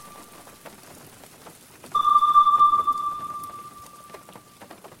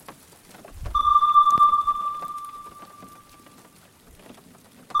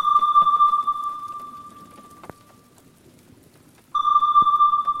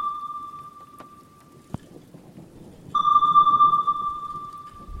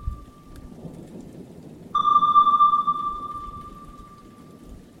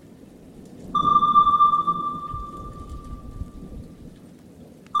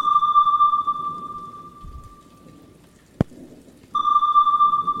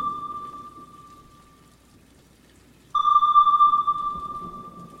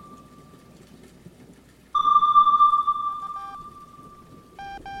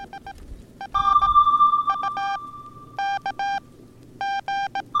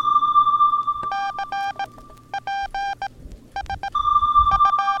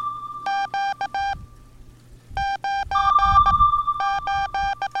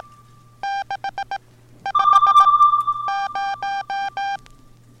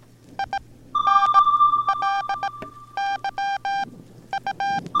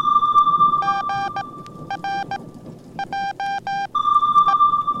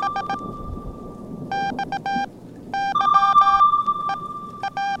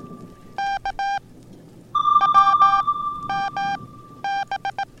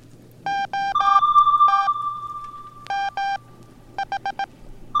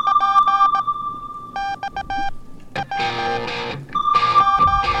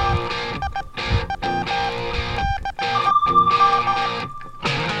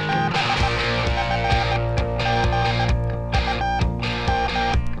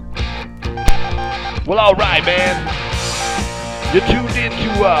Well, alright, man. You're tuned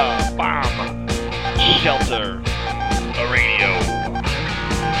into Bomb Shelter Radio.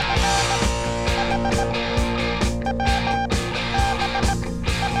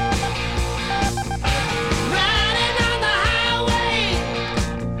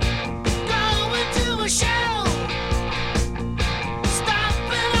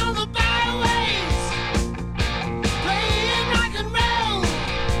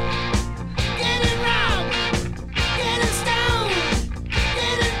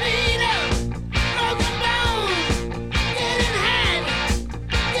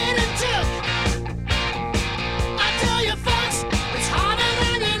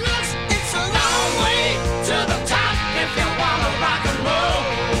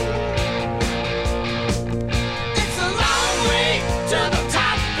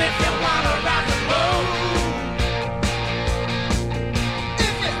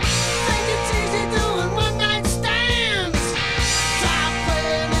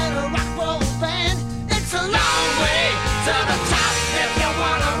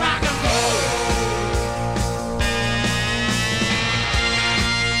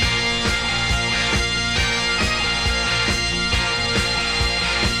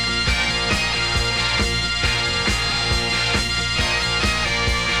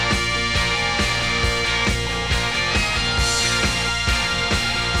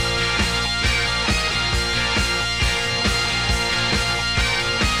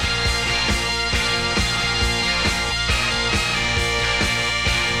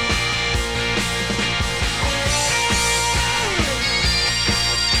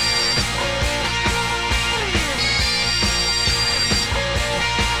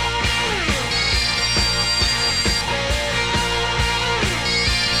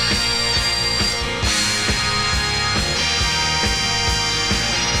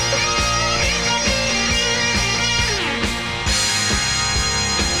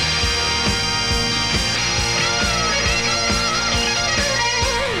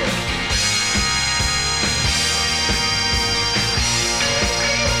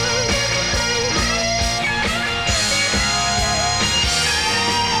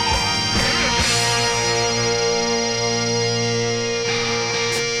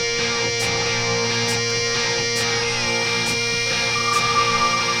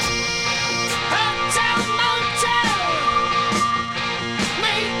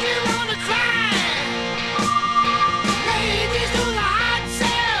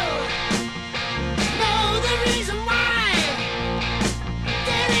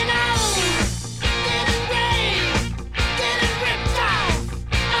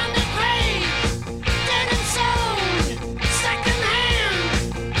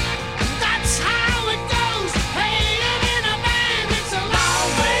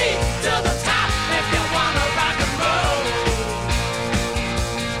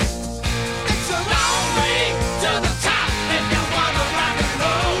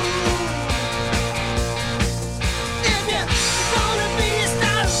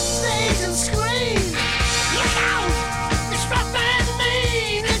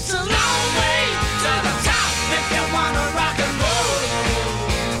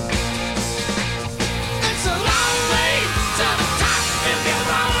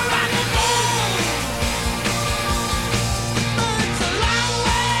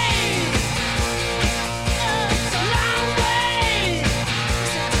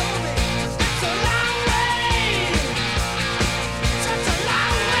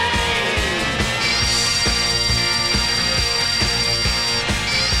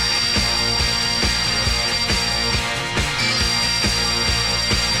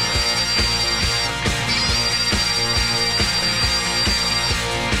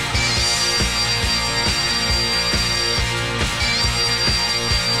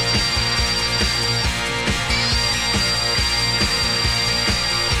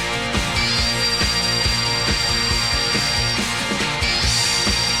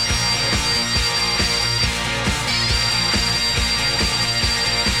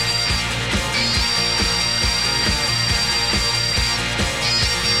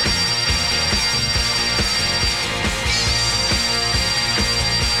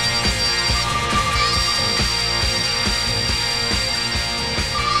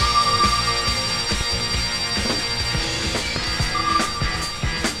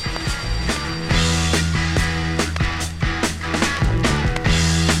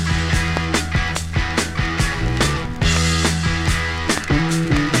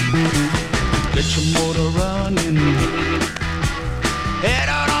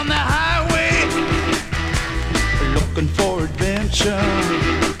 looking for adventure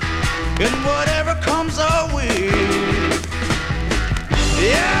in whatever comes our way.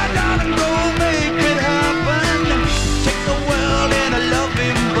 Yeah, darling, go make it happen. Take the world in a love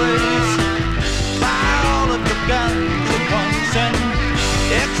embrace. Fire all of your guns at once and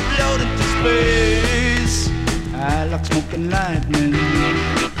explode into space. I like smoke and lightning,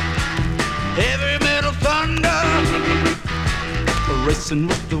 heavy metal thunder, racing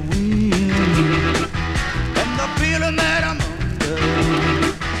with the wind, and the feeling that I'm under.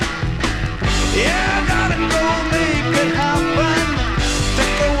 Yeah, gotta go make it happen.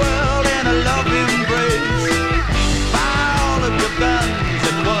 Take the world in a love embrace. Fire all of your guns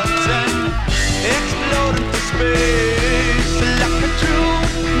at once and explode into space. Like a true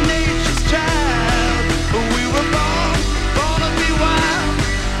nature's child, we were born to be wild.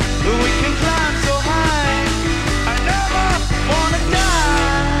 We can climb so high, I never wanna die.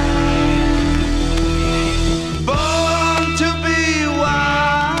 Born to be wild.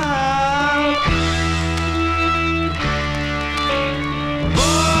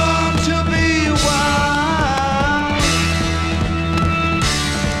 Born to be wild.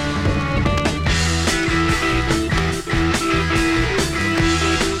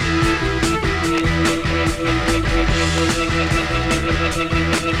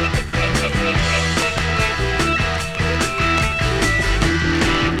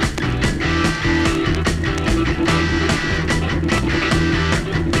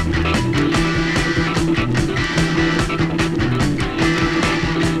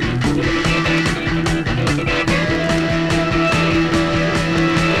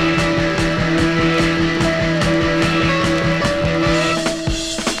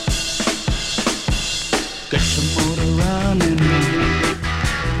 Get your motor running,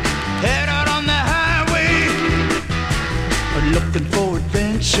 head out on the highway, looking for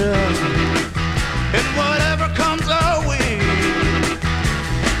adventure, and whatever comes our way.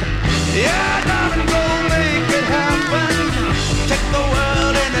 Yeah, darling, go make it happen. Take the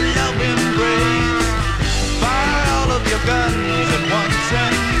world in a love embrace. Fire all of your guns at once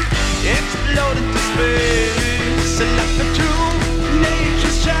and explode into space. Like the true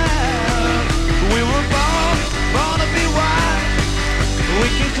nature's child, we were born to be wild. We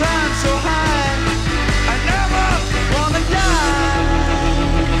can climb so high, I never wanna die.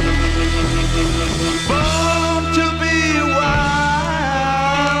 Born to be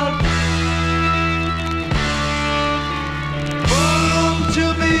wild. Born to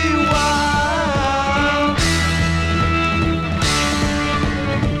be wild.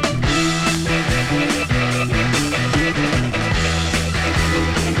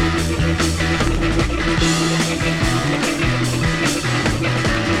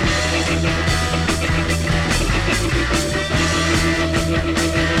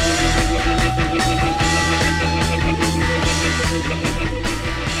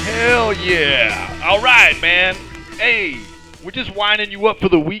 Hell yeah. All right, man. Hey, we're just winding you up for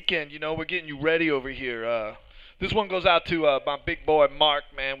the weekend, you know. We're getting you ready over here. This one goes out to my big boy Mark,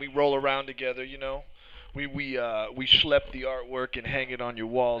 man. We roll around together, you know. We schlep the artwork and hang it on your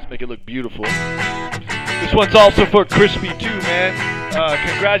walls, make it look beautiful. This one's also for Crispy too, man.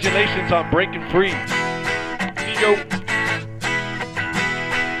 Congratulations on breaking free. Yo.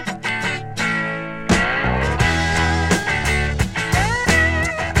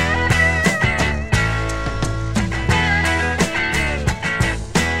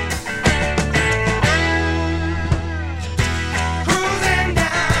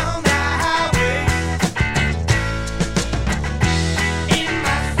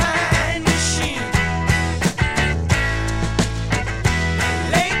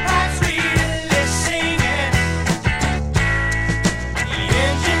 Late pipes really singing.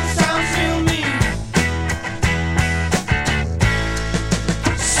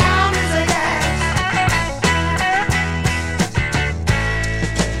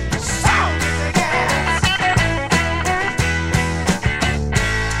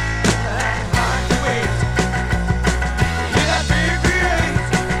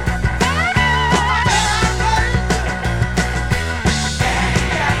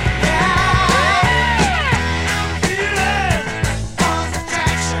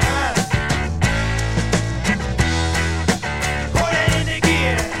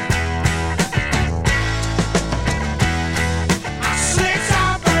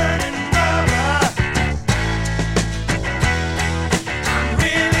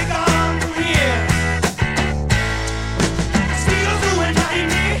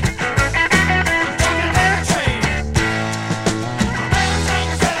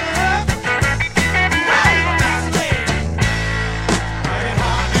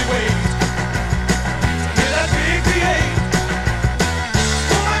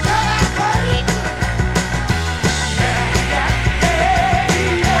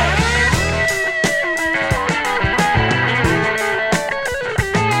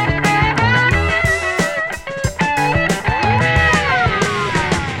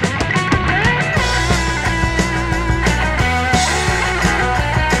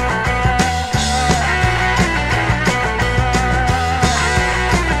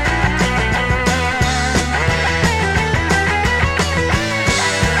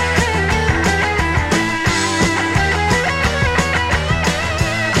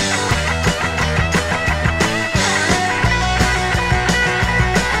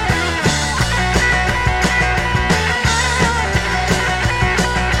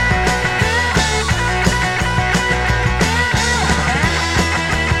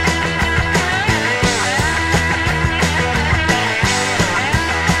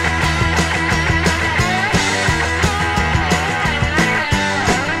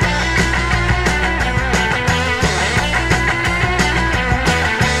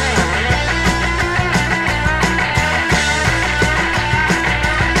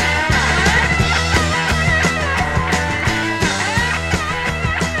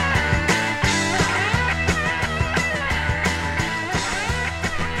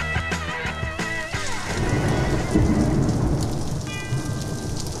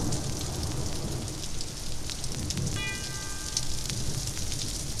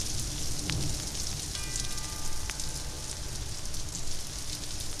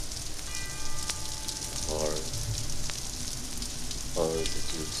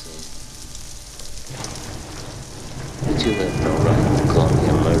 have no right to call me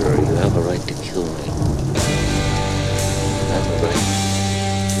a murderer. You have a right to kill me. I have a right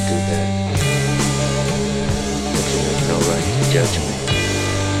to do that. But you have no right to judge me.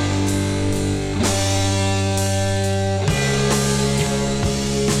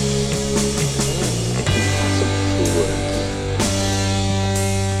 It's impossible for words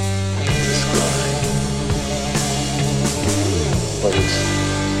to describe what is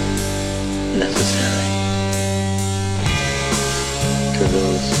necessary to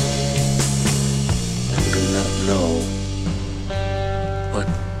those who do not know what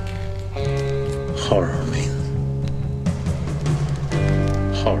horror means.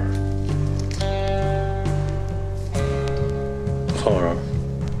 Horror. Horror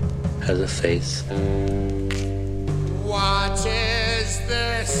has a face. What is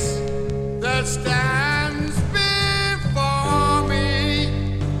this that stands before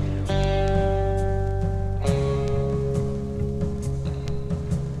me?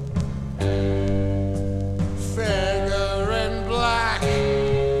 Figure in black,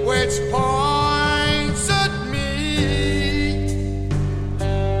 which points at me.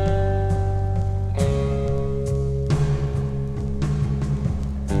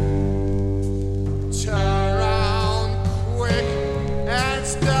 Turn around quick and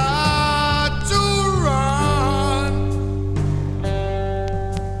start to run.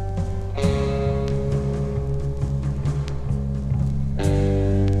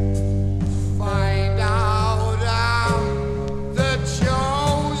 Find out I'm the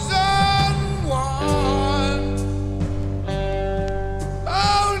chosen one.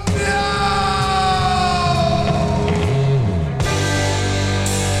 Oh no!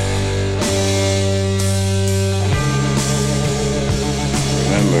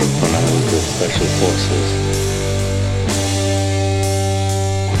 Remember when I was with Special Forces?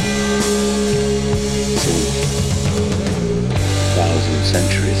 Seems 1,000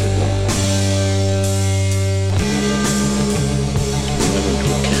 centuries ago. We went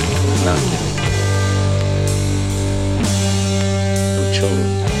into a camp to inoculate some children.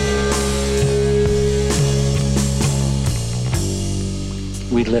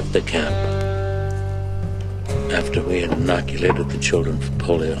 We left the camp after we had inoculated the children for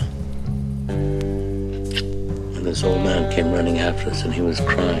polio. And this old man came running after us and he was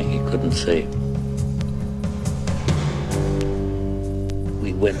crying. He couldn't see.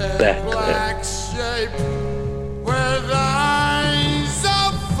 We went back there. Black shape with eyes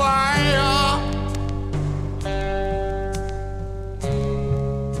of fire.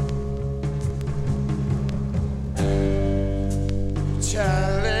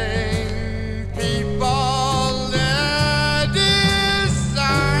 Telling people their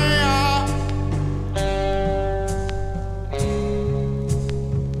desire.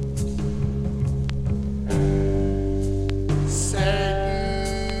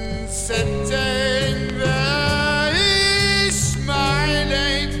 Satan sitting there, he's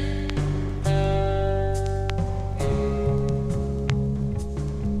smiling.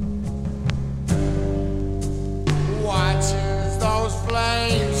 Watches those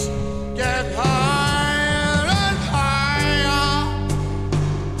flames get higher and higher.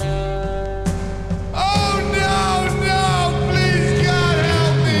 Oh no, no, please God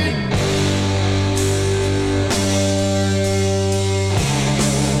help me.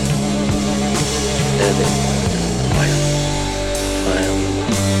 There they were, quiet,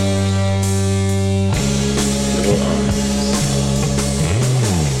 little arms.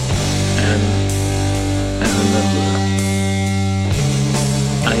 And I remember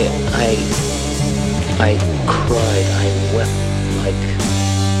I cried, I wept like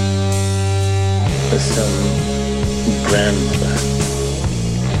some grandmother.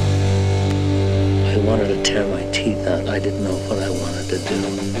 I wanted to tear my teeth out. I didn't know what I wanted to do.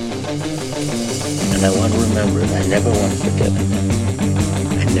 And I want to remember it. I never want to forget it.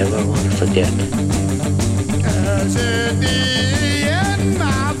 I never want to forget. Cause in the end,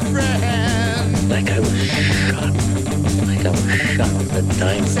 my friend, Like I was shot. Like I was shot with a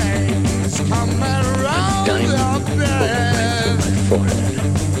diamond. things come around Diamond the put right bend. through my forehead.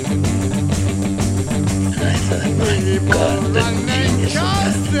 And I thought, my God, the genius of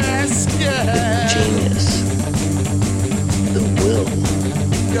Cause that. they're The scared. genius. The will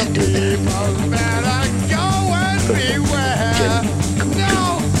to do that. People better go and beware. Gen-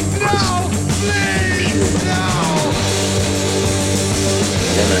 No, no, please, no.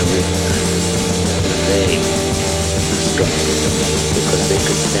 Then I realized that they were stronger than me because they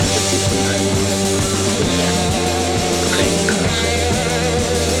could stand the people I the men, trained constantly.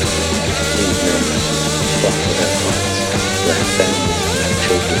 These men fought for their hearts, their families, their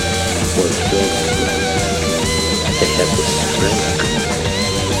children, were filled with love. They had this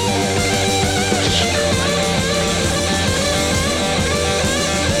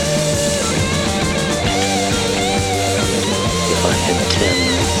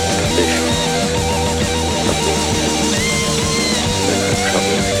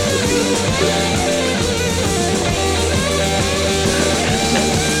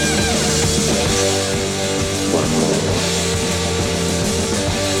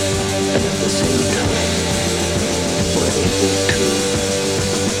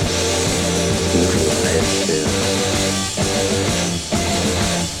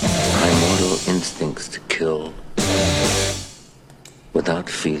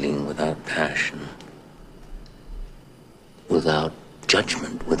feeling, without passion, without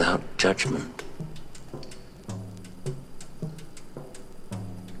judgment,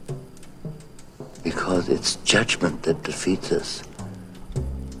 Because it's judgment that defeats us.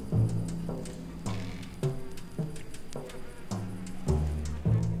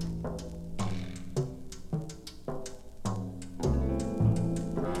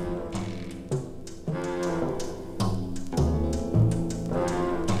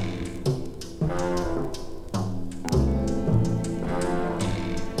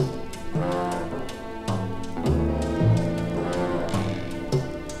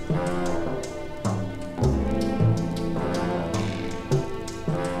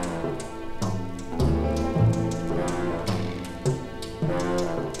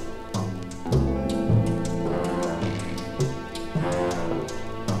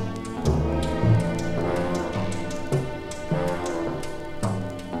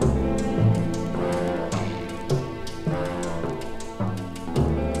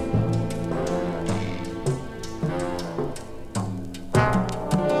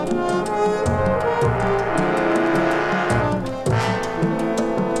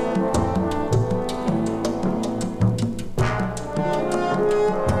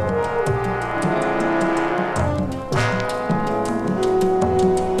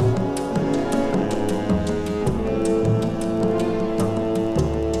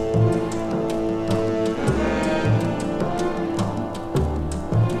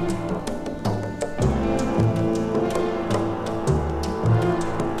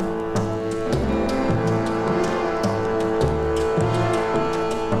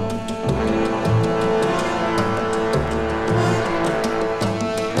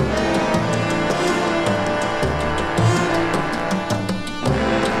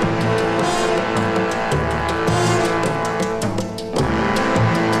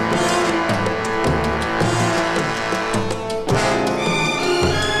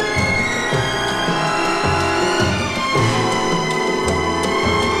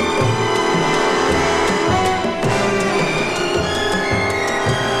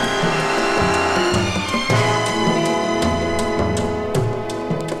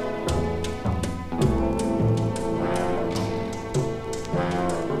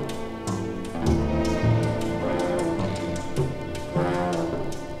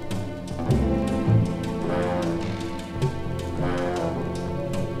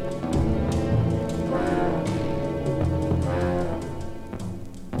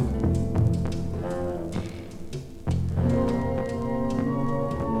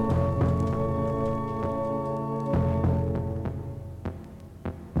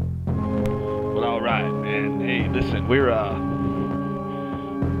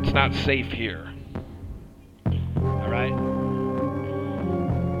 It's not safe here. Alright?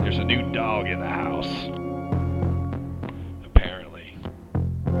 There's a new dog in the house. Apparently.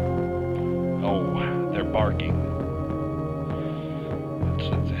 Oh, they're barking.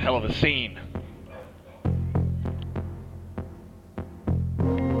 It's a hell of a scene.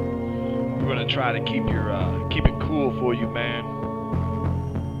 We're gonna try to keep it cool for you, man.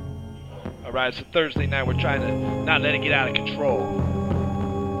 Alright, so Thursday night we're trying to not let it get out of control.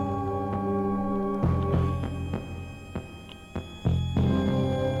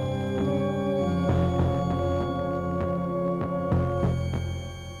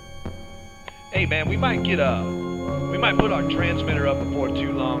 Hey man, we might put our transmitter up before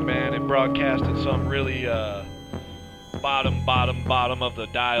too long, man, and broadcast in some really bottom of the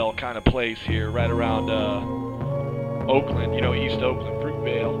dial kind of place here, right around Oakland, East Oakland,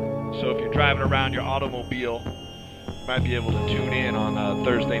 Fruitvale. So if you're driving around your automobile, you might be able to tune in on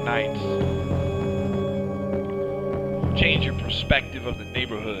Thursday nights. Change your perspective of the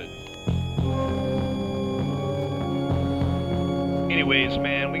neighborhood. Anyways,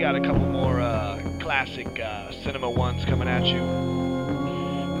 man, we got a couple more classic cinema ones coming at you.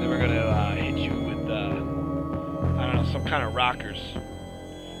 And then we're going to hit you with, some kind of rockers.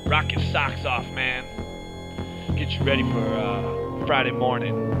 Rock your socks off, man. Get you ready for Friday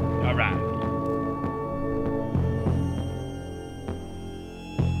morning. All right.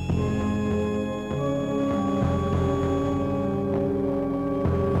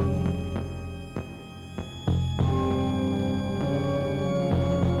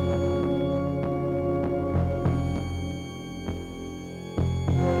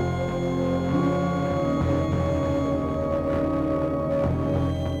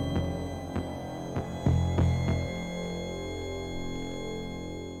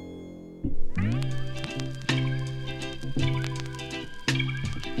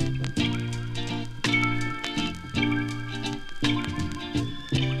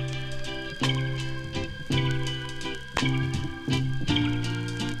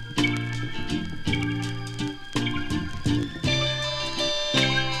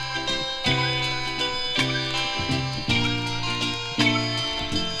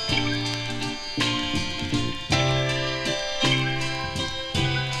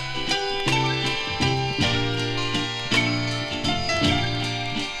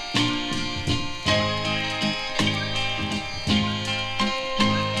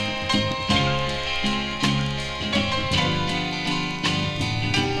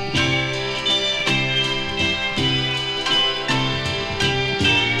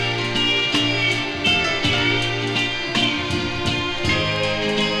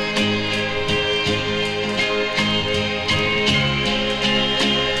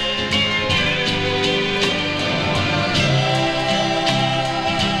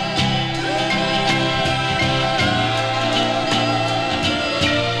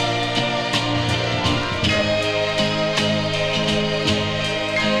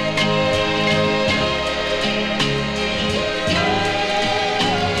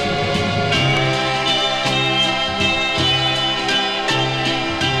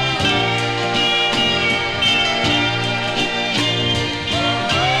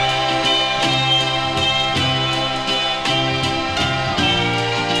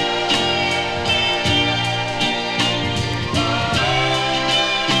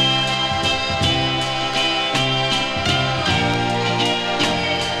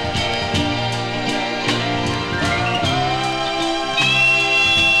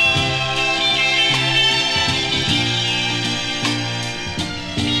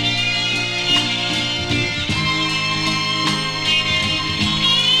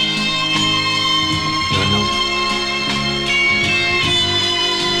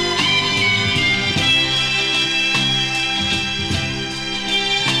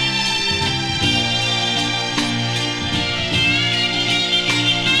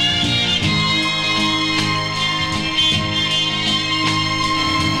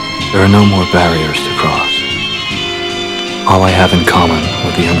 There are no more barriers to cross. All I have in common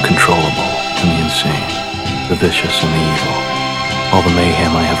with the uncontrollable and the insane, the vicious and the evil, all the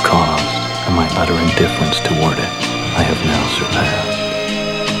mayhem I have caused and my utter indifference toward it, I have now surpassed.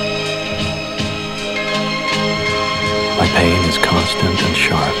 My pain is constant and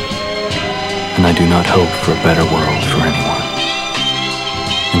sharp, and I do not hope for a better world for anyone.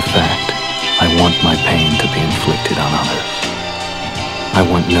 In fact, I want my pain to be inflicted on others. I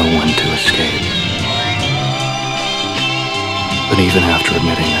want no one to escape. But even after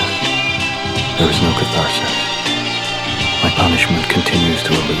admitting this, there is no catharsis. My punishment continues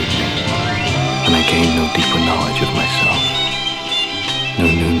to elude me, and I gain no deeper knowledge of myself.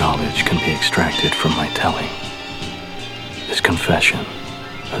 No new knowledge can be extracted from my telling. This confession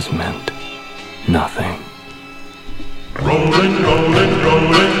has meant nothing. Rolling, rolling,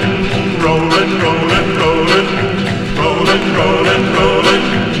 rolling, rolling, rolling, rolling, rolling, rolling, rolling,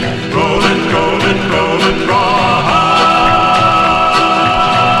 rolling, rolling, rolling, rolling.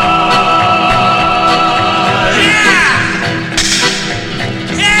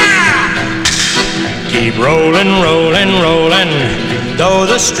 Keep rolling, rolling, rolling, though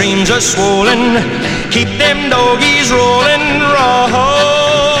the streams are swollen. Keep them doggies rolling,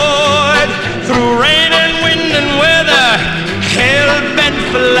 right through rain and wind and weather, hell-bent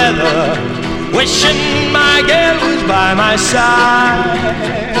for leather, wishing my gal was by my side.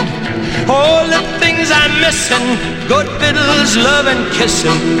 All the things I'm missing, good fiddles, love and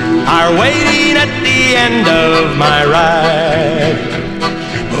kissing, are waiting at the end of my ride.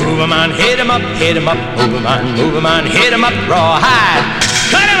 Move 'em on, hit 'em up, hit 'em up, move 'em on, hit 'em up, rawhide.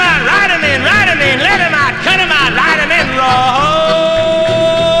 Cut 'em out, ride 'em in, let 'em out, cut 'em out, ride 'em in, rawhide.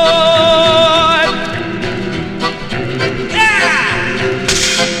 Yeah!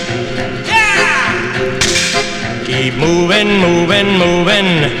 Yeah! Keep moving, moving,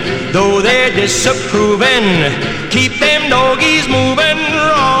 moving, though they're disapproving. Keep them doggies moving,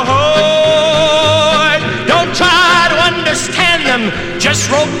 rawhide. Don't try to understand them, just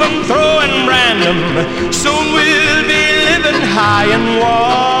rope 'em, throw and brand 'em. Soon we'll be living high and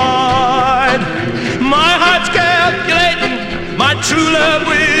wide. My heart's calculating, my true love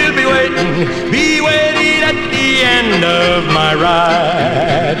will be waiting at the end of my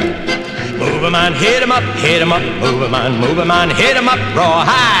ride. Move 'em on, hit 'em up, move 'em on, hit 'em up,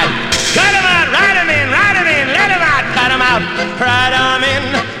 rawhide. Cut 'em out, ride 'em in, let 'em out, cut 'em out, ride 'em in,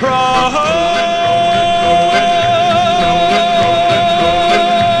 rawhide.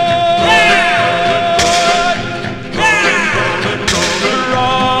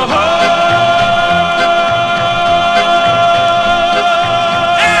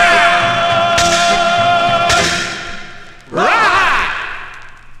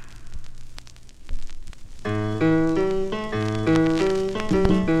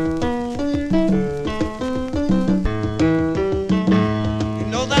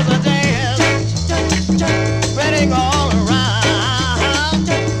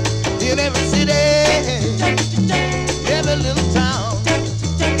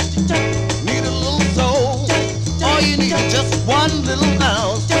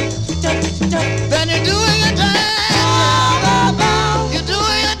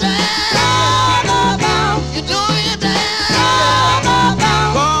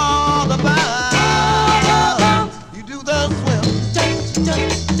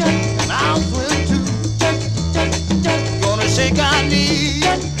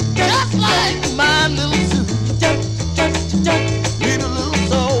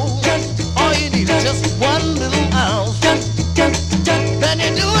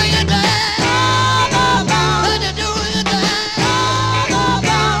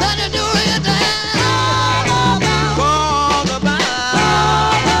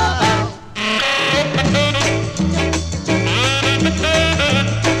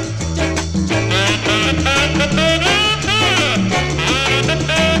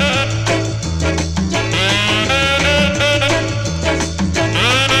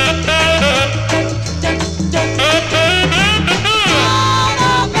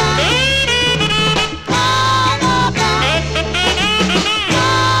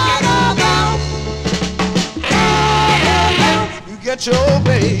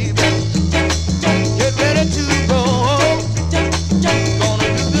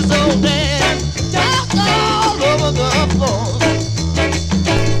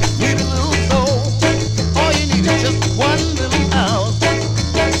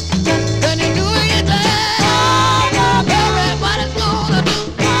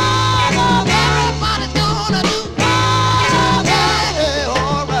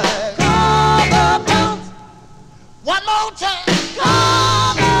 One more time.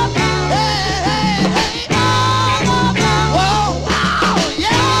 Come on.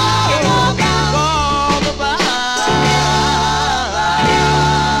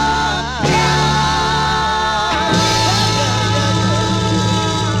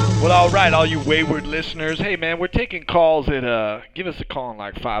 right, all you wayward listeners. Hey, man, we're taking calls at, give us a call in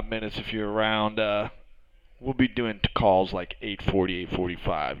like 5 minutes if you're around. We'll be doing calls like 8:40,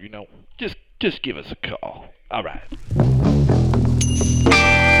 8:45. You know, just give us a call. All right.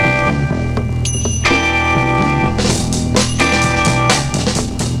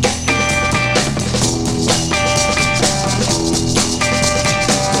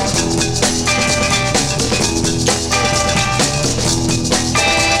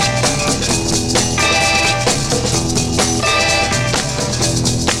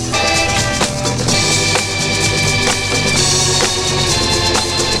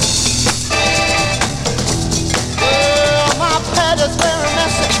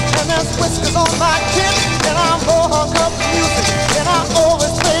 Whiskers on my chin, and I'm more hung up with music, and I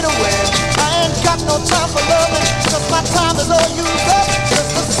always fade away. I ain't got no time for loving, cause my time is all used up. Just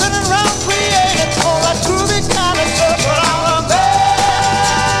for sitting around creating all that groovy kind of stuff. But I'm a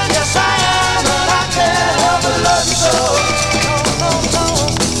man, yes I am, and I can't help but love you so. No, no, no.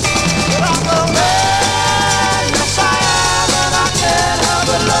 But I'm a man, yes I am, and I can't help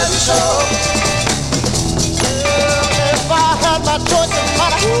but love you so. If I had my choice in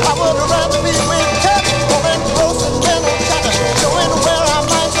life, I would rather be with Ted, going close and gentle chatter, showing where our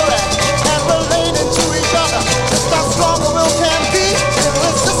minds are at, and relating to each other. Just how strong a will can be,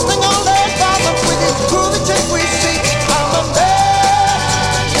 insisting on their father with each groovy chick we see. I'm a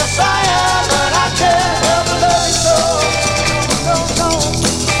man, yes I am, and I can't help but love you so. No, no,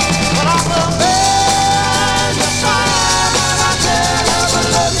 but I'm a man, yes I am, and I can't help but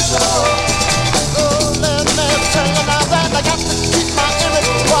love you so. So let me tell you now that I got to keep my image.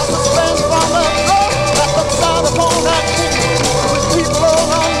 Was a friend from the road that looks out upon that king with people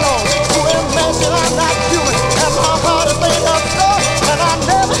all unknown who imagine I'm not human and my heart is made of stone and I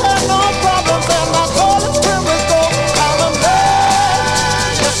never had no problems and my soul is filled with gold. I'm a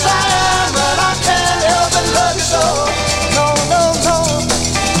man, yes I am, and I can't help but love you so. No, no, no,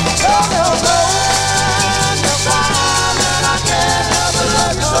 no, no, no. Yes I am, and I can't help but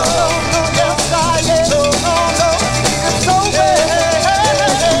love you so. No, no, yes I am. No, no, no, it's so bad.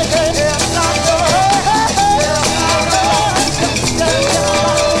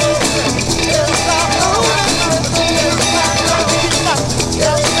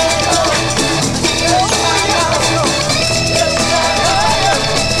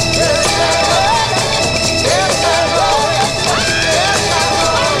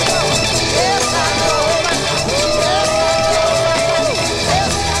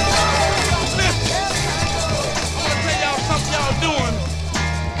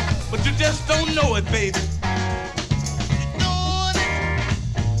 Just don't know it, baby.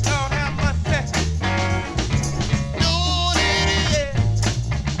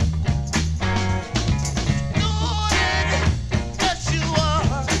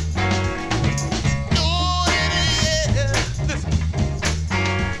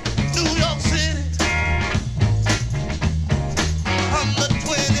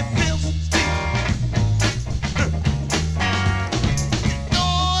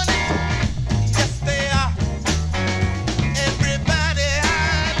 Yes, they are.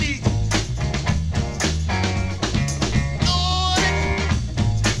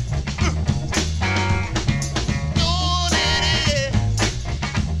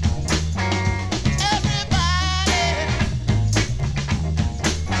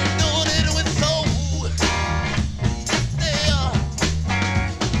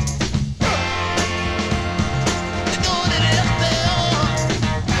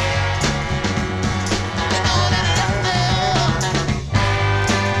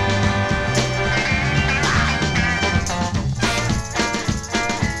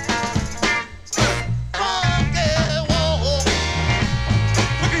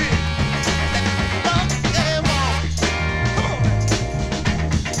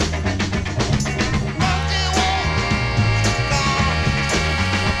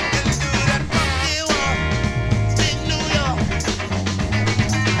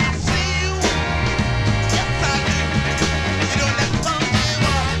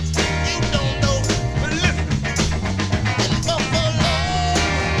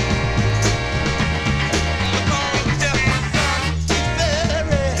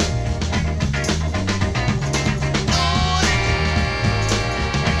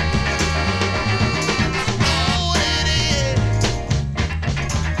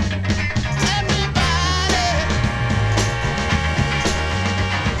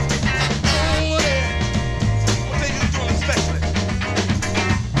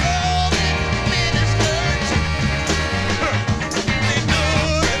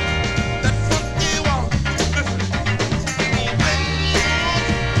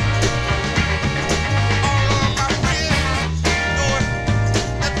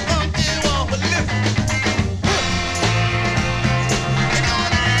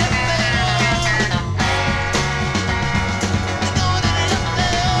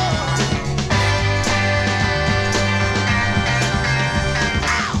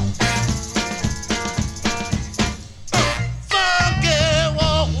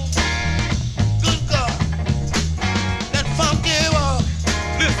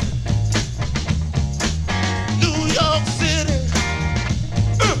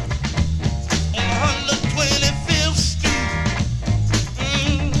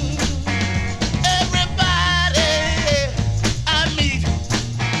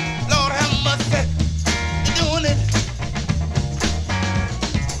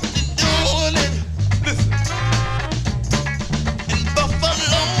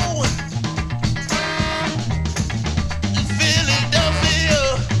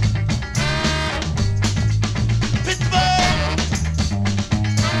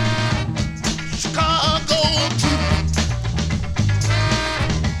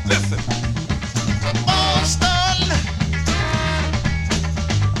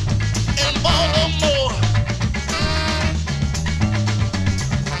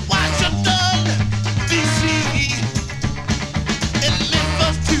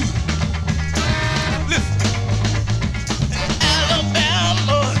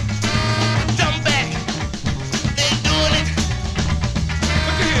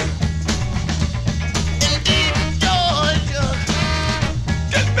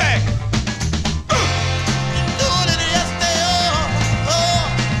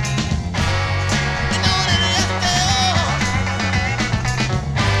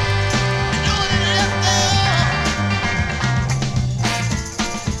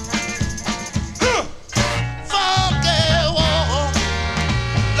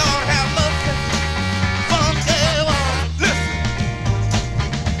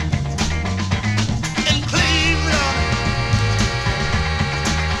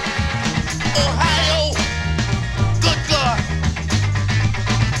 Ohio, good God.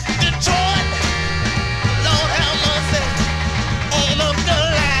 Detroit, Lord have mercy, on up the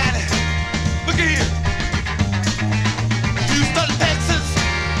line. Look here. Houston, Texas,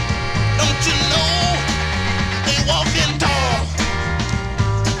 don't you know they walking tall?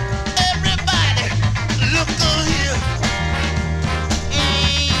 Everybody, look here.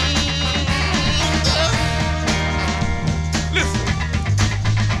 Listen,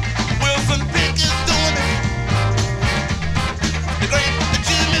 Wilson Pick is doing it. The great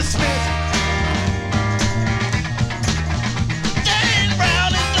Jimmy Smith. James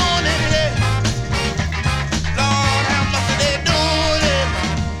Brown is doing it. Yeah. Lord have mercy, they doing it.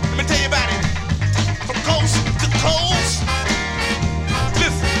 Let me tell you about it. From coast to coast.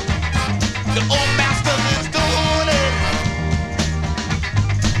 Listen, the old masters is doing it.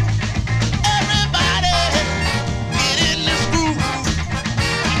 Everybody, get in this groove.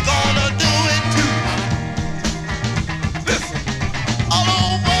 We're gonna do it too. Listen, all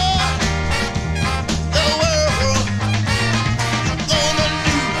over the world, we're gonna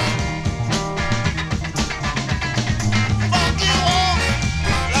do funky walk.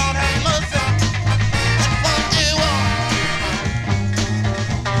 Lord have mercy, that funky walk.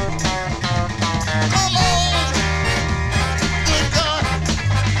 Come on, good God.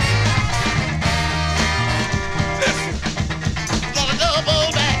 Listen, we're gonna double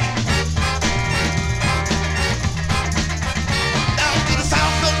back down to the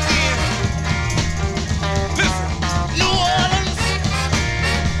south again. Listen, New Orleans,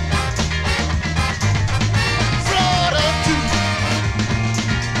 Florida too,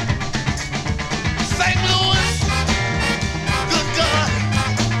 St. Louis, good God,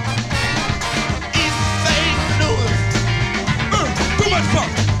 East St. Louis. Too much fun.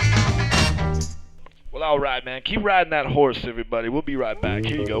 Well, all right, man. Keep riding that horse, everybody. We'll be right back.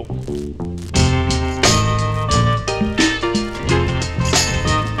 Here you go.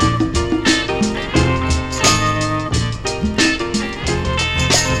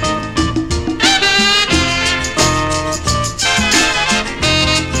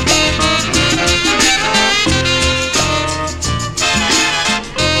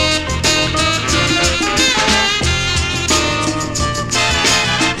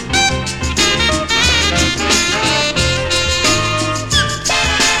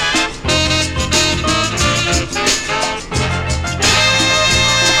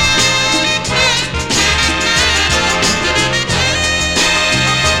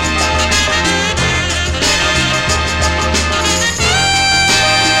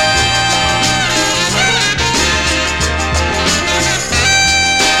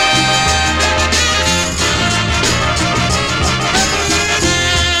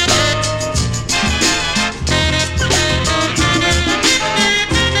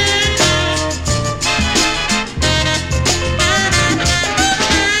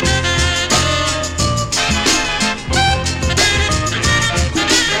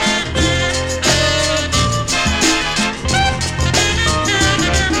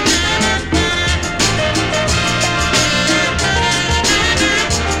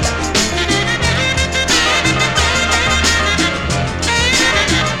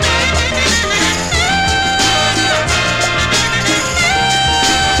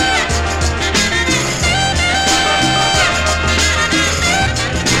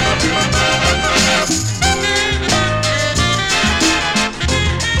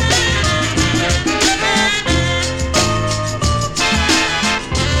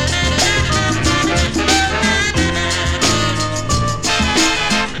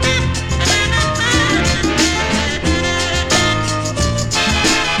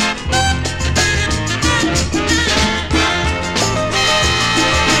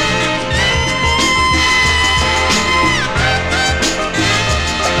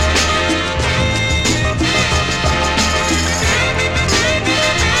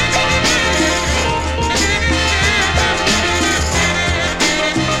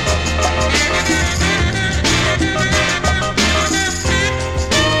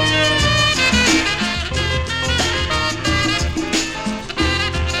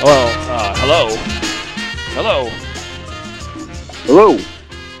 Hello. Hello. Hello.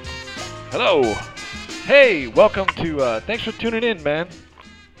 Hello. Hey, welcome to, thanks for tuning in, man.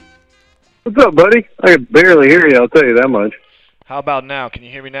 What's up, buddy? I can barely hear you, I'll tell you that much. How about now? Can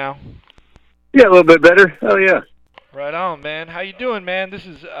you hear me now? Yeah, a little bit better. Oh, yeah. Right on, man. How you doing, man? This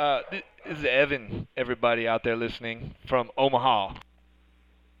is Evan, everybody out there listening, from Omaha.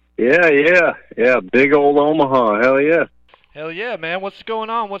 Yeah, big old Omaha, hell yeah. Hell yeah, man. What's going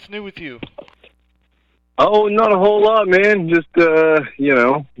on? What's new with you? Oh, not a whole lot, man. Just,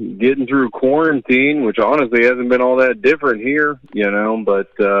 getting through quarantine, which honestly hasn't been all that different here, but,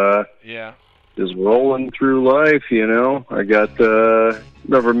 Yeah. just rolling through life, I got,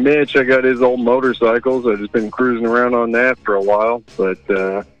 remember Mitch, I got his old motorcycles. I've just been cruising around on that for a while, but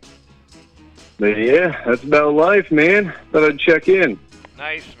yeah, that's about life, man. Thought I'd check in.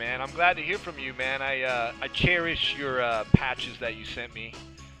 Nice, man. I'm glad to hear from you, man. I cherish your patches that you sent me.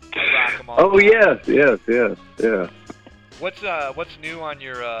 I rock 'em all Oh, the time. yes. What's new on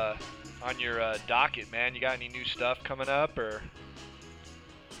your docket, man? You got any new stuff coming up, or?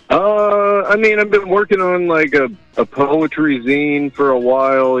 I've been working on like a poetry zine for a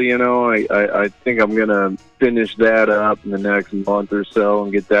while. I think I'm gonna finish that up in the next month or so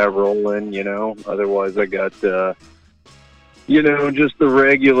and get that rolling. Otherwise I got just the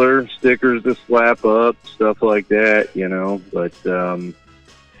regular stickers to slap up, stuff like that. But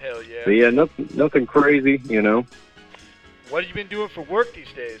Hell yeah. But yeah, nothing crazy. What have you been doing for work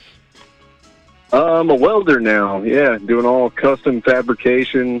these days? I'm a welder now. Yeah, doing all custom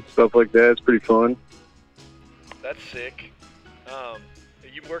fabrication stuff like that. It's pretty fun. That's sick. Are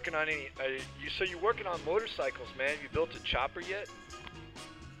you working on any? So you're working on motorcycles, man? Have you built a chopper yet?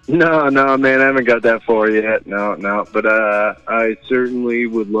 No, man, I haven't got that far yet. No. But I certainly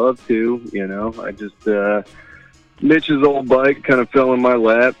would love to. I just Mitch's old bike kind of fell in my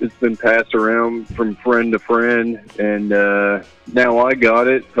lap. It's been passed around from friend to friend, and now I got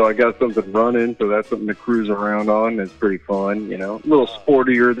it, so I got something running, so that's something to cruise around on. It's pretty fun, A little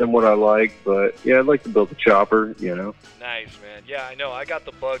sportier than what I like, but yeah, I'd like to build a chopper, Nice, man. Yeah, I know. I got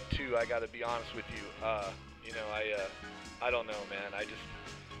the bug too. I got to be honest with you. I don't know, man.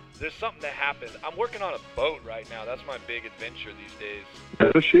 There's something that happened. I'm working on a boat right now. That's my big adventure these days.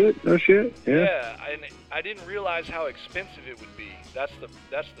 No shit. Yeah. Yeah, I didn't realize how expensive it would be. That's the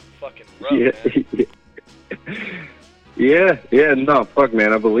fucking rub, man. Yeah. No, fuck,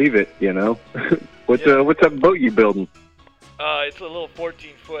 man. I believe it. What type of boat you building? It's a little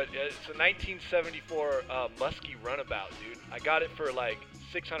 14-foot. It's a 1974 Muskie Runabout, dude. I got it for like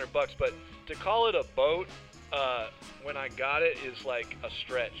 $600, but to call it a boat, when I got it is like a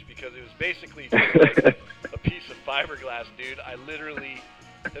stretch, because it was basically just like a piece of fiberglass, dude. I literally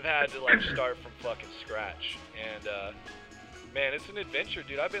have had to like start from fucking scratch, and man, it's an adventure,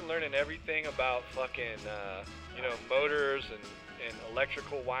 dude. I've been learning everything about fucking motors and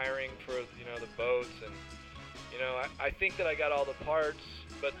electrical wiring for the boats, and I think that I got all the parts,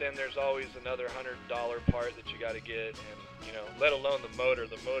 but then there's always another $100 part that you got to get, and let alone the motor.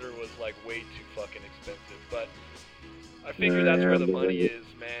 The motor was like way too fucking expensive, but I figure that's where the money is,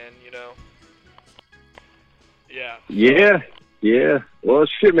 man. Yeah. Yeah. Well,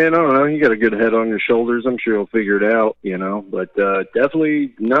 shit, man. I don't know. You got a good head on your shoulders. I'm sure you'll figure it out. But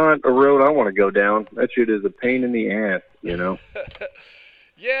definitely not a road I want to go down. That shit is a pain in the ass.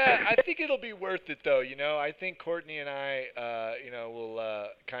 Yeah, I think it'll be worth it, though. I think Courtney and I, will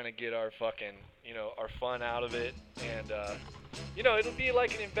kind of get our fucking, our fun out of it, and it'll be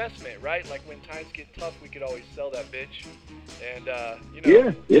like an investment, right? Like when times get tough, we could always sell that bitch, and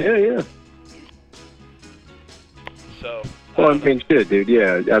Yeah. So. Well, shit, dude.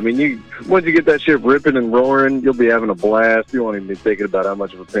 Yeah, once you get that shit ripping and roaring, you'll be having a blast. You won't even be thinking about how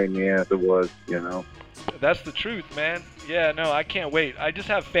much of a pain in the ass it was. That's the truth, man. Yeah, no, I can't wait. I just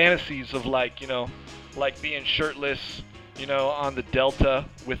have fantasies of like being shirtless, on the Delta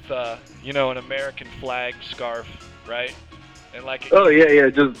with, an American flag scarf, right? And like.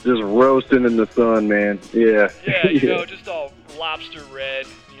 Just roasting in the sun, man. Yeah. Yeah, just all lobster red,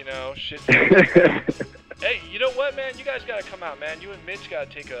 shit. Hey, you know what, man? You guys gotta come out, man. You and Mitch gotta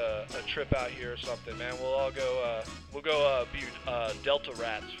take a trip out here or something, man. We'll all go. We'll go be Delta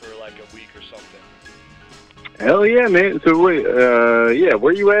rats for like a week or something. Hell yeah, man. So wait,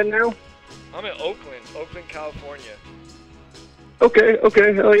 where you at now? I'm in Oakland, California. Okay.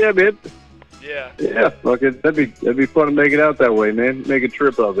 Hell yeah, man. Yeah. Yeah, fuck it. That'd be fun to make it out that way, man. Make a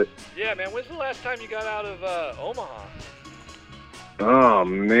trip of it. Yeah, man. When's the last time you got out of Omaha? Oh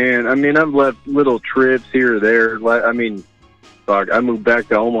man, I've left little trips here or there. I moved back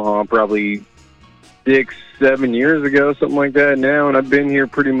to Omaha probably 6-7 years ago, something like that now, and I've been here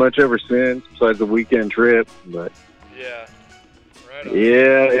pretty much ever since, besides the weekend trip. But yeah, right on.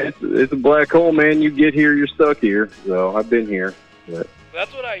 Yeah, it's a black hole, man. You get here, you're stuck here. So I've been here. But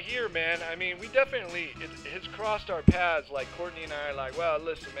that's what I hear, man. We definitely, it has crossed our paths. Like, Courtney and I are like, well,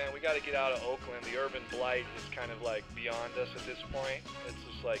 listen, man, we got to get out of Oakland. The urban blight is kind of like beyond us at this point. It's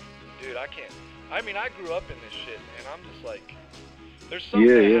just like, dude, I can't. I grew up in this shit, and I'm just like, there's something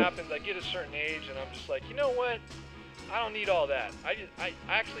that happens. I get a certain age, and I'm just like, you know what? I don't need all that. I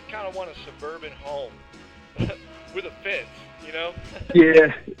actually kind of want a suburban home, with a fence, you know?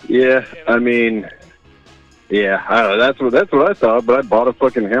 Yeah, yeah. I mean, yeah. I don't know. That's what I thought. But I bought a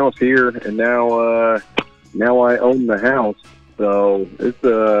fucking house here, and now I own the house. So it's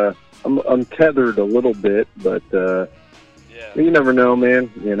I'm tethered a little bit, but you never know,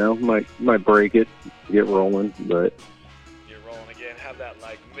 man. You know, might break it, get rolling, but you're rolling again. Have that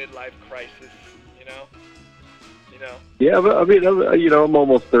like midlife crisis, you know. Yeah, but I mean, I'm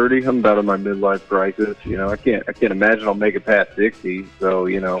almost 30. I'm about in my midlife crisis. You know, I can't imagine I'll make it past 60. So,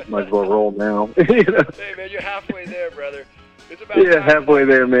 you know, might as well roll now. You know? Hey, man, you're halfway there, brother. It's about time halfway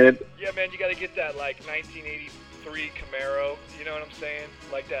there, man. Yeah, man, you got to get that like 1983 Camaro. You know what I'm saying?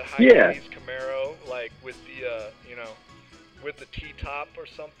 Like that high 80s Camaro, like with the with the T-top or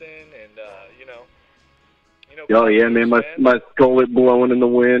something, and Oh yeah, man, my skull blowing in the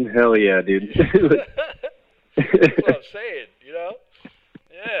wind. Hell yeah, dude. That's what I'm saying, you know?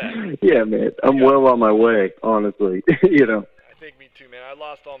 Yeah. Yeah, man. I'm well on my way, honestly. You know. I think me too, man. I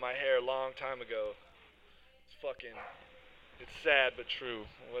lost all my hair a long time ago. It's sad but true.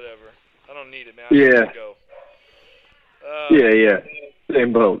 Whatever. I don't need it, man. I just let it go. Yeah.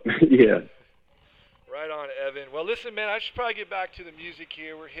 Same boat. Yeah. Right on, Evan. Well, listen, man, I should probably get back to the music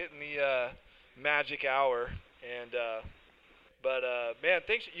here. We're hitting the magic hour, and But, man,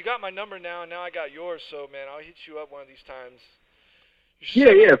 thanks. You got my number now, and now I got yours, so, man, I'll hit you up one of these times.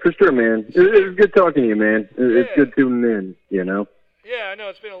 Yeah, for sure, man. It was good talking to you, man. It's good tuning in, you know? Yeah, I know.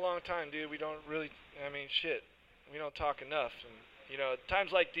 It's been a long time, dude. We don't really, shit. We don't talk enough. And, you know, at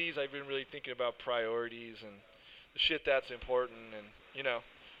times like these, I've been really thinking about priorities and the shit that's important. And, you know,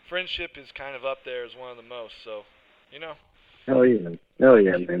 friendship is kind of up there as one of the most, so, you know. Hell yeah,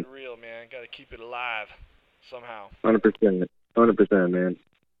 keep man. It real, man. Got to keep it alive somehow. 100%, man.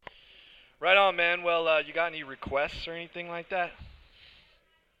 Right on, man. Well, you got any requests or anything like that?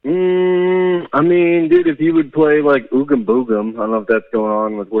 I mean, dude, if you would play like Oogum Boogum, I don't know if that's going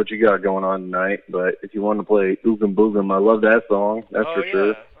on with what you got going on tonight, but if you want to play Oogum Boogum, I love that song. That's for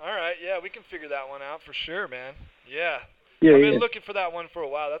sure. All right, yeah, we can figure that one out for sure, man. Yeah. Yeah, I've been looking for that one for a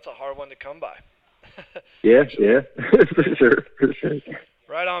while. That's a hard one to come by. Yeah, for sure.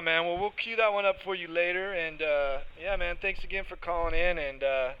 Right on, man. Well, we'll cue that one up for you later, and yeah, man, thanks again for calling in, and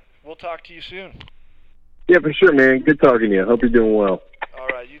we'll talk to you soon. Yeah, for sure, man. Good talking to you. Hope you're doing well. All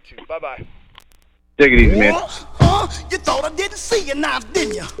right, you too. Bye-bye. Take it easy, man. You thought I didn't see you now,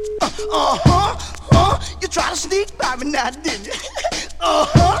 didn't you? You tried to sneak by me now, didn't you?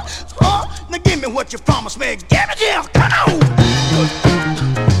 Now give me what you promised me. Give it here, come on!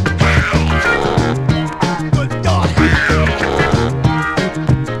 Good God.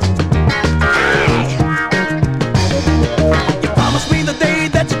 You promised me the day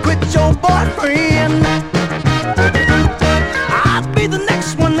that you quit your boyfriend, I'd be the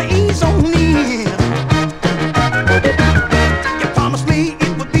next one to ease on in. You promised me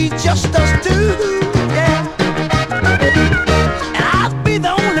it would be just us two, yeah. And I'd be the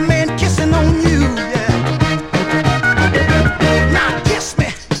only man kissing on you, yeah. Now kiss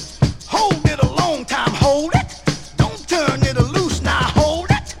me, hold it a long time, hold it. Don't turn it loose, now hold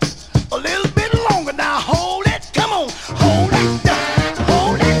it. A little bit longer, now hold it. Come on, hold it,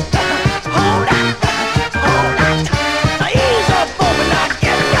 hold it, hold it, hold it. Now ease up on me, now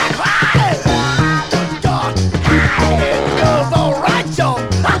get back high. Good God, hey, it goes all right, y'all.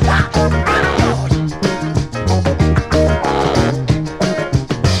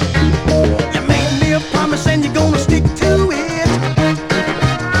 You made me a promise and you're gonna stick to it.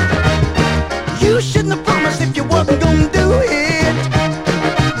 You shouldn't have promised if you wasn't gonna do it.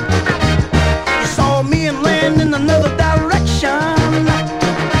 You saw me and land in another direction.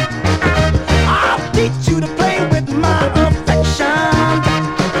 I'll teach you to play with my affection.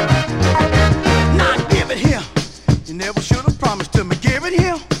 Now give it here. You never should have promised to me. Give it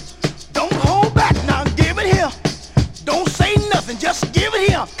here. Don't hold back. Now give it here. Don't say nothing. Just give it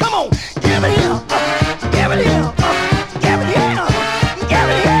here. Come on. Give it here. Give it here. Give it here. Give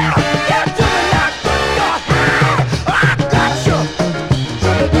it here. Give it to me now. Good God. I got you.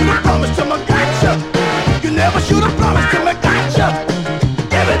 You promised to me. Got you. You never should have promised to me. Got you.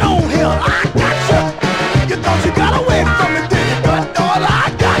 Give it on here. I got you. You thought you got away from me, did you? But all I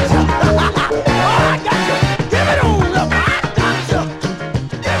got you. I got you. Give it on up. I got you.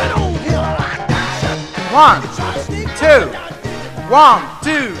 Give it on here. I got you. 1, 2, 1,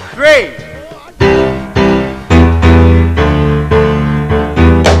 2, 3.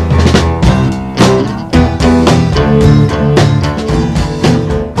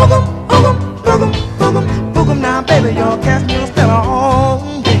 Boogum, boogum, boogum, boogum, boogum. Now, baby, your cast will still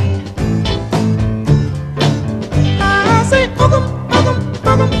on me. I say boogum, boogum,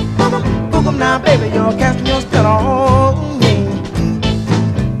 boogum, boogum, boogum. Now, baby, your cast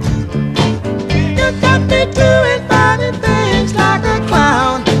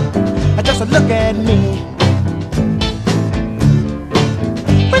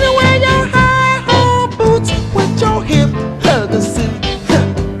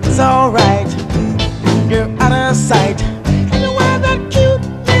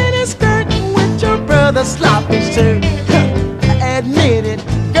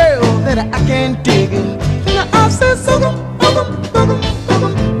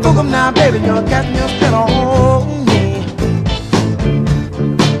book 'em now, baby, you're casting your spell on me.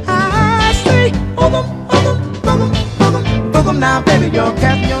 I say, book 'em, book 'em, book 'em, book 'em, book 'em now, baby, you're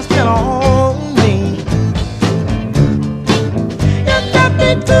casting your spell on me. You got me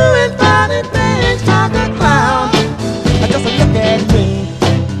doing funny things like a clown. Just look at me.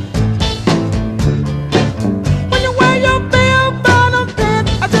 When you wear your bell bottom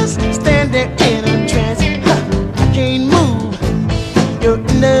pants, I just stand there in a trance. I can't move. You're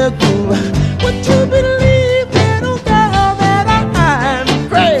in the groove. Would you believe, little girl, that I'm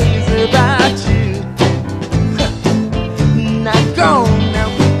crazy about you? Not gone now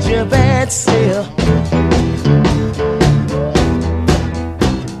with your bad self.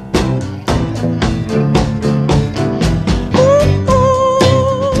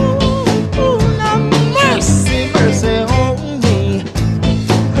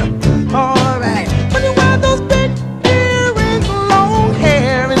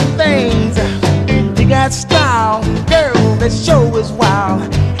 Style, girl, that show is wild.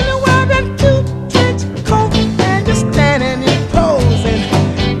 You wear that cute trench coat and you're standing and posing.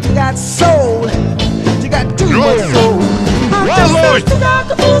 You got soul, you got too much soul. I'm just a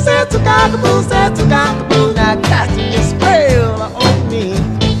cockaboo, said to cockaboo, said to cockaboo, now casting your spell on me.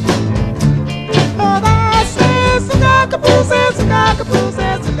 Oh, I said to cockaboo, said to cockaboo,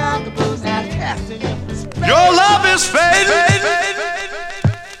 said to cockaboo, now casting your spell. Your love is fading.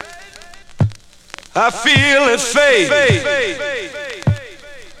 I feel it fade.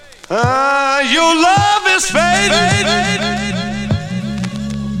 Your love is fading.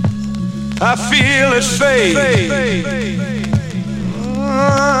 I feel it fade.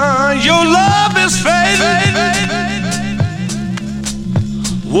 Your love is fading.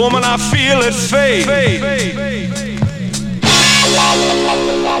 Woman, I feel it fade.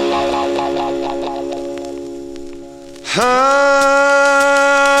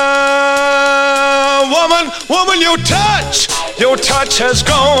 Woman, your touch has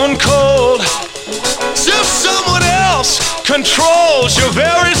gone cold. As if someone else controls your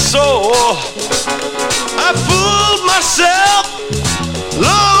very soul. I fooled myself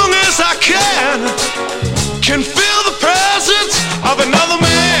long as I can feel the presence of another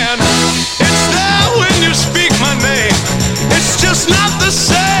man. It's there when you speak my name. It's just not the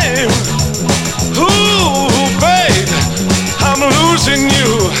same. Ooh, babe, I'm losing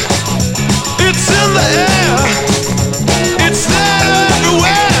you. It's in the air. It's there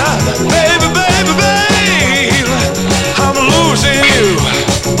everywhere. Baby, baby, babe, I'm losing you.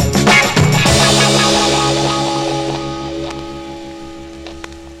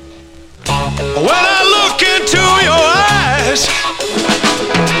 When I look into your eyes,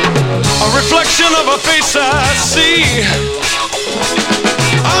 a reflection of a face I see.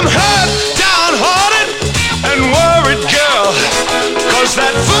 I'm hurt, downhearted, and worried, girl, 'cause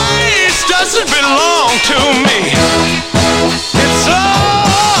that face doesn't belong to me. It's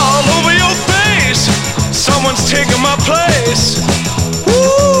all over your face. Someone's taking my place.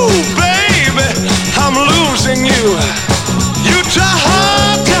 Ooh, baby, I'm losing you. You try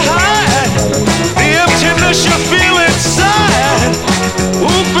hard to hide the emptiness you feel inside.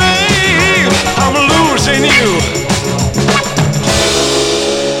 Ooh, babe, I'm losing you.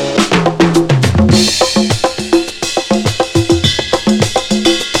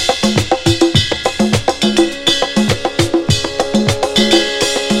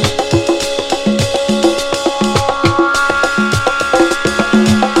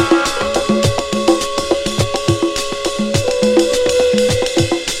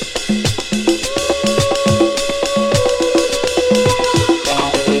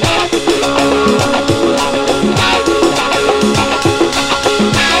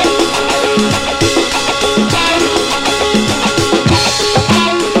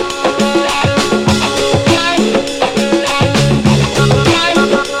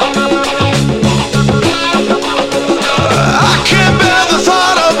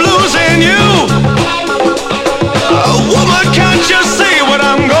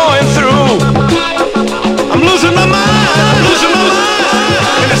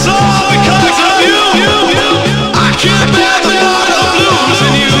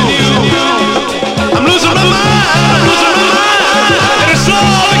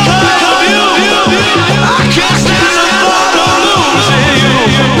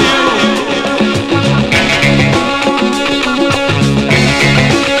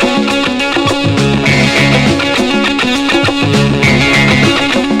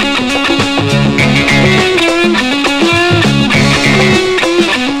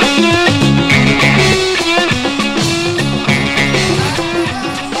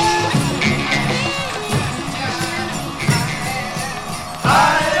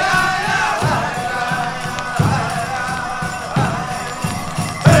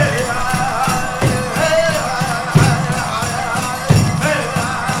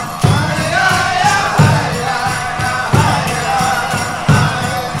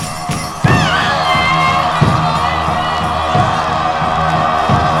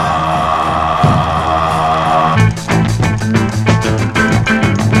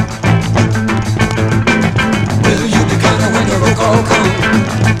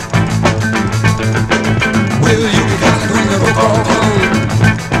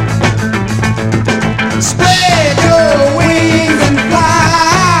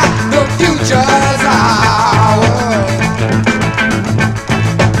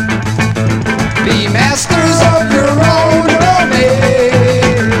 masters of your own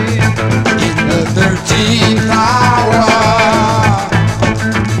domain. In the 13th hour,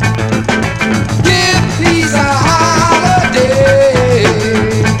 give peace a holiday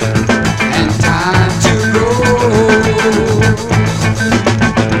and time to grow.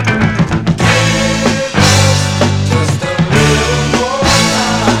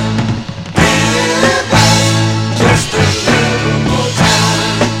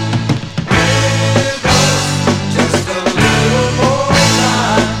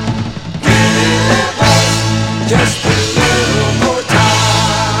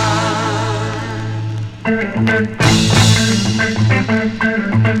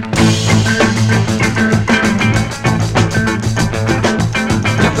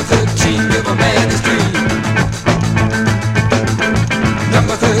 Number 13, give a man his dream.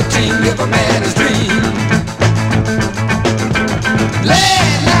 Number 13, give a man his dream.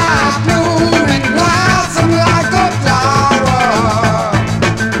 Late night blooming blossom like a flower.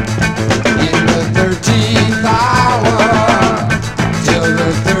 In the 13th hour, till the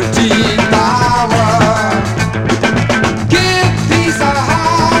 13th hour, give peace a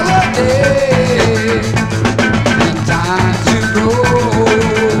holiday and time to grow.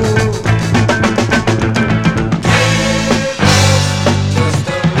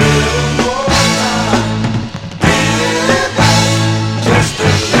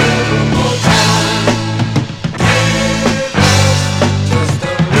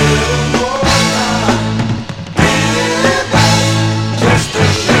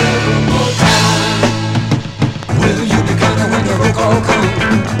 Will you be coming when the roll call comes?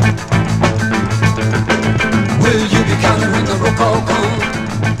 Will you be coming when the roll call comes?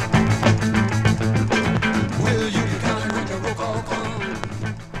 Will you be coming when the roll call comes?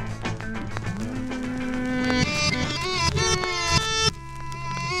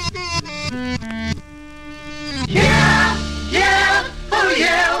 Yeah, yeah, oh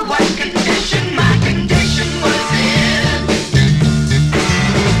yeah, what condition my condition was in.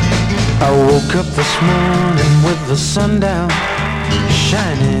 I woke up this morning with the sun down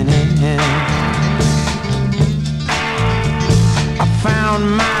shining in. I found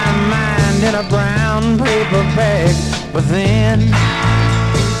my mind in a brown paper bag within.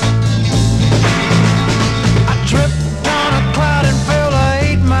 I tripped on a cloud and fell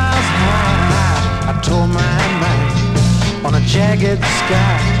 8 miles high. I tore my mind on a jagged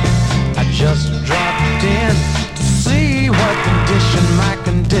sky. I just dropped in to see what condition my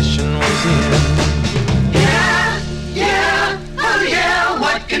condition was in. Yeah, yeah, oh yeah,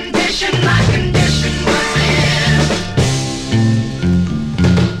 what condition my condition was in.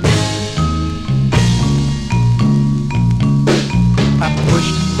 I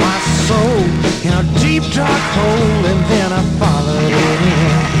pushed my soul in a deep dark hole and then I followed it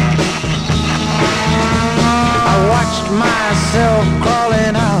in. I watched myself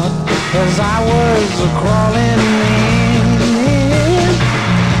crawling out as I was crawling in.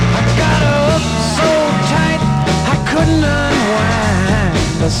 I got up so tight I couldn't unwind.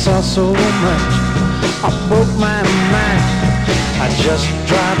 I saw so much, I broke my mind. I just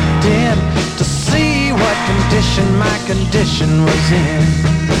dropped in to see what condition my condition was in.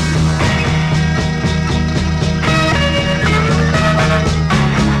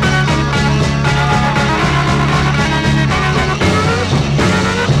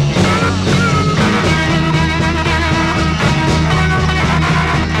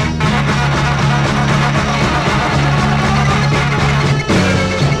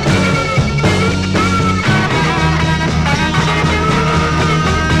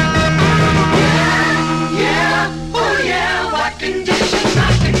 Yeah, oh yeah, what condition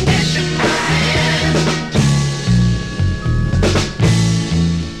my condition was in.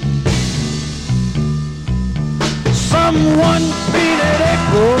 Someone painted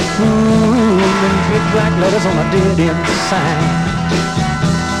April Fool in big black letters on a dead-end sign.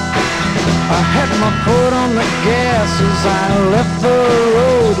 I had my foot on the gas as I left the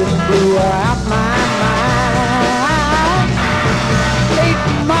road and blew out my mind. 8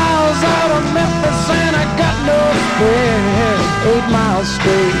 miles out of Memphis and I got no fare. 8 miles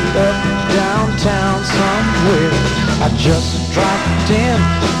straight up downtown somewhere. I just dropped in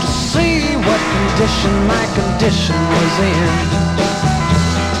to see what condition my condition was in.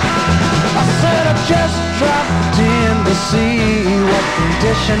 I said I just dropped in to see what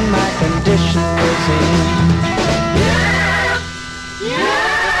condition my condition was in. Yeah,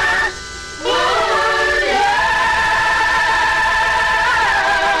 yeah, oh yeah.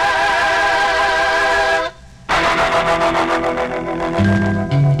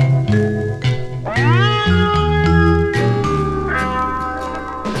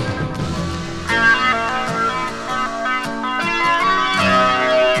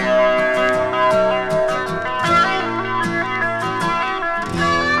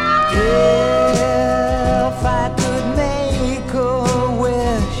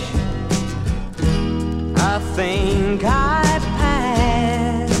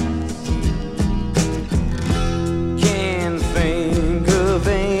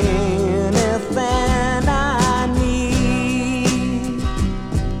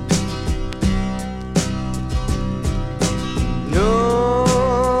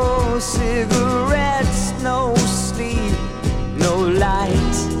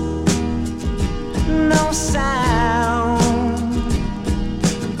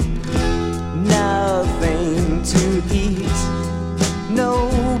 to eat, no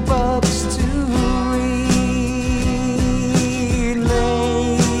books to read.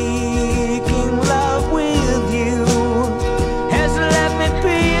 Making love with you has left me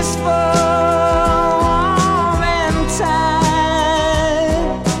peaceful, warm and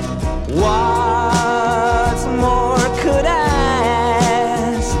tight. What more could I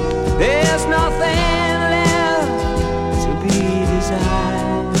ask? There's nothing left to be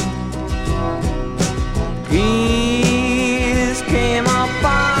desired. Peace came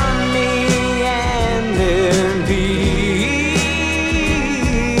upon me and then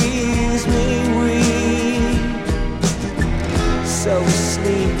eased me weak. So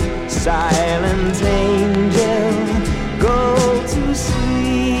sleep, silent angel, go to sleep.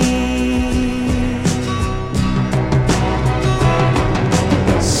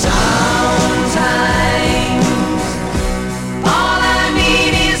 Sometimes all I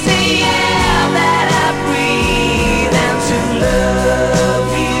need is the air that I breathe and to love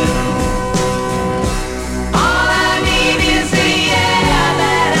you. All I need is the air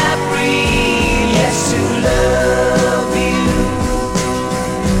that I breathe, yes, to love you.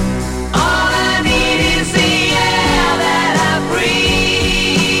 All I need is the air that I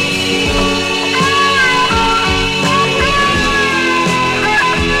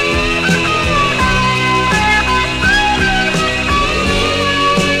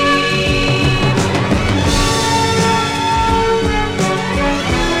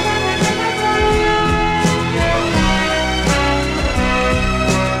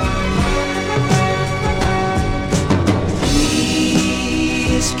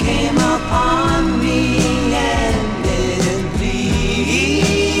Peace came upon me and it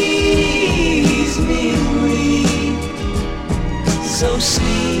pleased me weak. So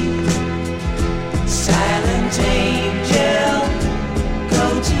sleep, silent angel,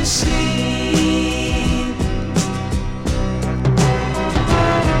 go to sleep.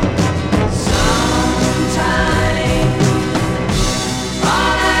 Sometimes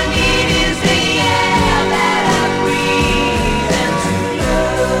all I need is the air that I breathe and to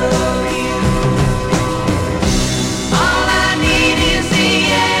love you. All I need is the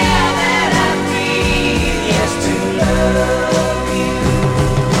air that I breathe, yes, to love you.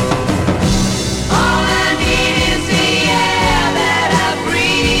 All I need is the air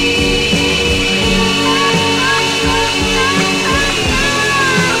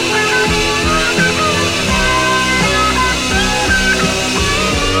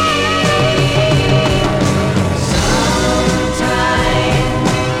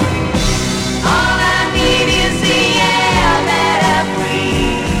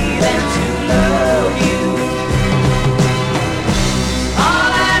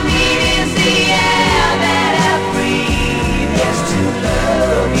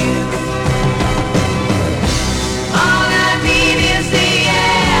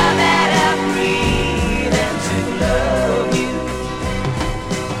I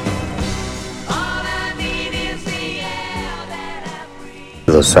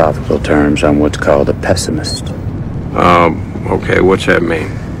Philosophical terms, I'm what's called a pessimist. Okay, what's that mean?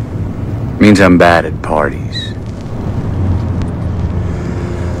 Means I'm bad at parties.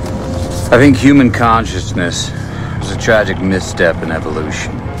 I think human consciousness was a tragic misstep in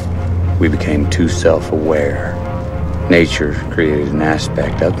evolution. We became too self-aware. Nature created an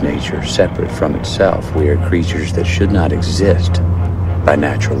aspect of nature separate from itself. We are creatures that should not exist by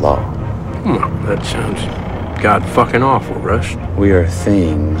natural law. Well, that sounds god-fucking awful, Russ. We are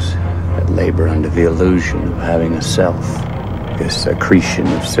things that labor under the illusion of having a self, this accretion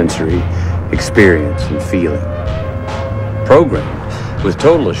of sensory experience and feeling. Programmed with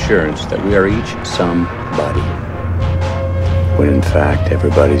total assurance that we are each somebody, when in fact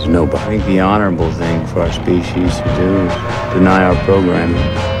everybody's nobody. I think the honorable thing for our species to do is deny our programming,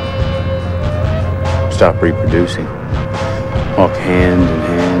 stop reproducing, walk hand in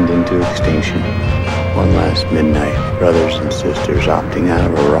hand into extinction. One last midnight, brothers and sisters opting out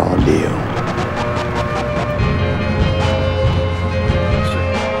of a raw deal.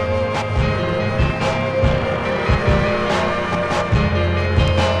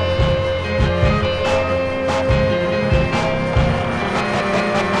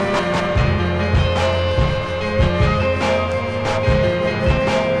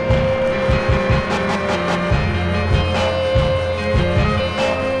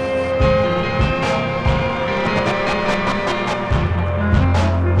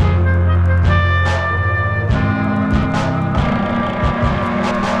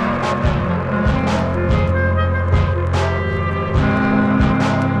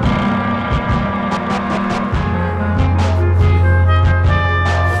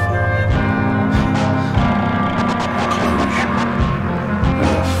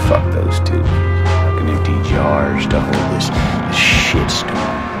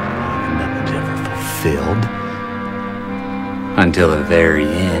 until the very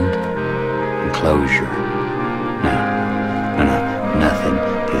end. And closure. No, nothing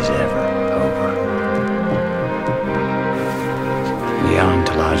is ever over. The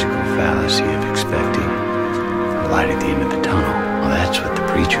ontological fallacy of expecting a light at the end of the tunnel, well, that's what the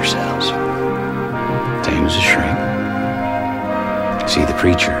preacher sells. Same as a shrink. See, the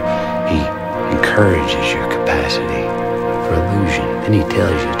preacher, he encourages your capacity for illusion. Then he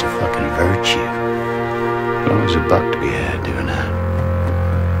tells you to fucking virtue. There's always a buck to be had doing that.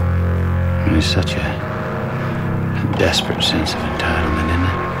 And there's such a desperate sense of entitlement in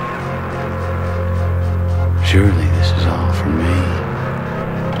it. Surely this is all for me.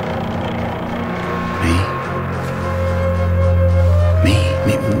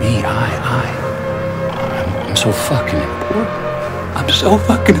 I'm so fucking important. I'm so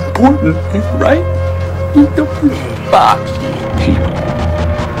fucking important, right? Fuck you.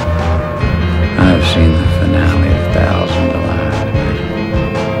 I've seen the finale of Thousand Alive.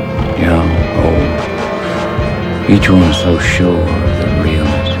 Young, old, each one so sure of their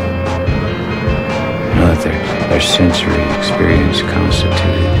realness. You know that their sensory experience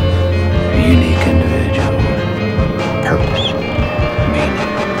constituted a unique individual with purpose, meaning.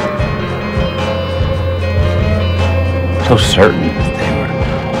 So certain that they were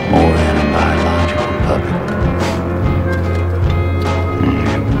more than a biological puppet.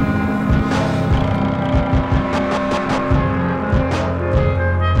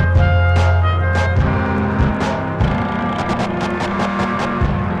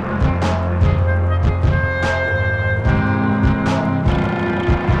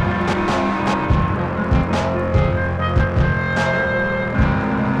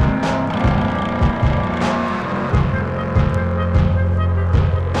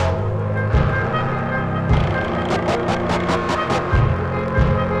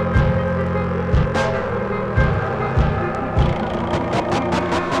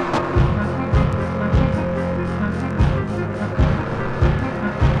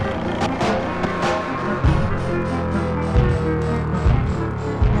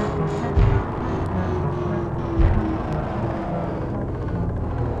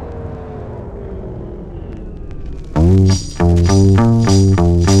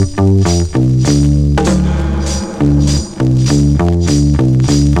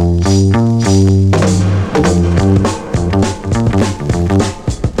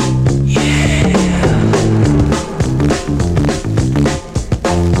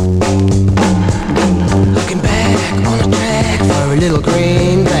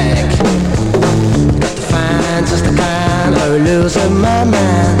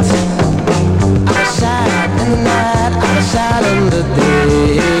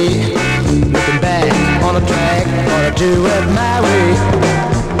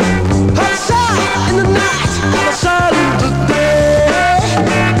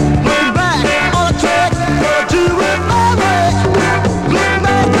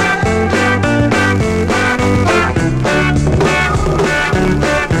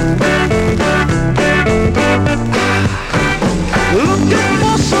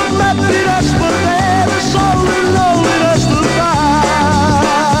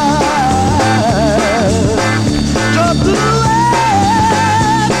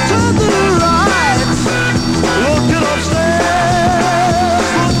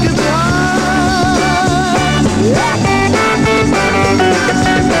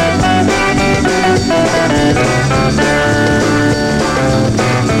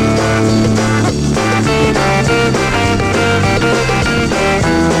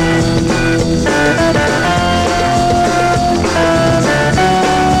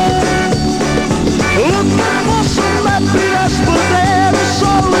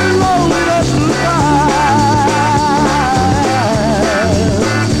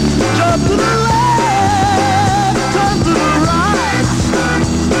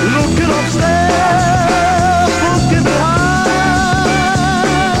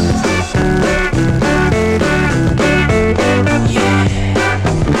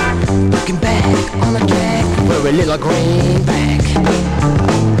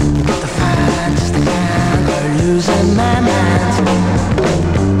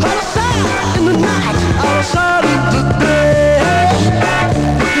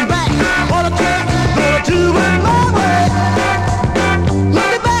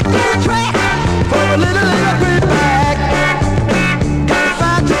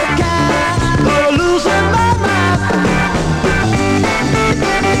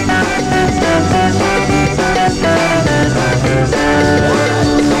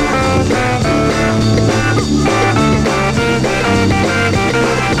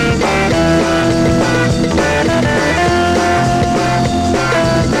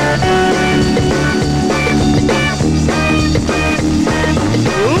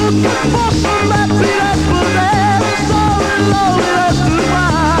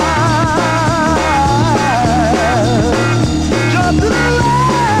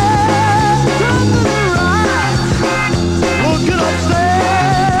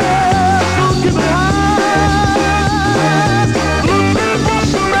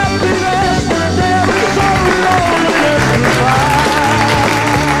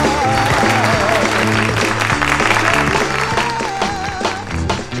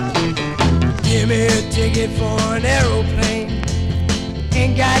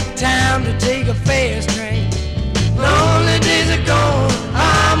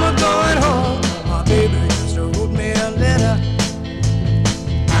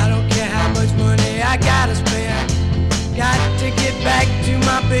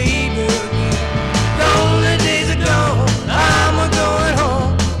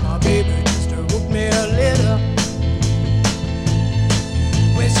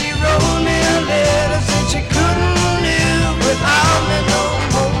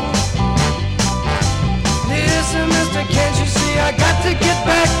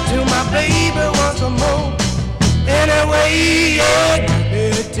 my baby wants some more. Anyway, yeah,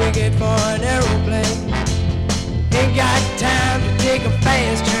 get a ticket for an aeroplane. Ain't got time to take a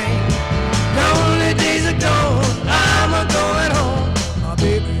fast train. Lonely days are gone, I'm a going home. My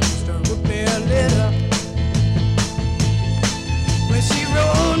baby used to whip me a letter. When she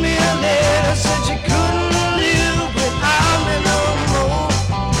wrote me a letter, said she couldn't live without me no more.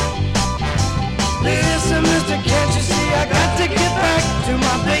 Listen, mister, can't you see I got to get back to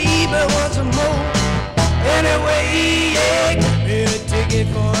my baby once more. Anyway, yeah, give me a ticket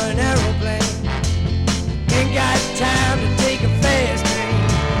for an aeroplane. Ain't got time to take a fast train.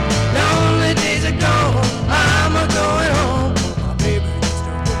 Lonely days are gone, I'm a going home. My baby used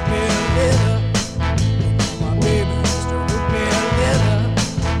to whip me a letter. My baby used to whip me a letter.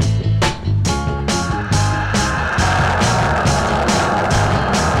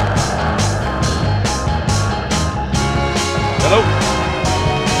 Hello?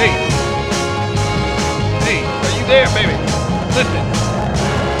 Hey. Hey, are you there, baby? Listen.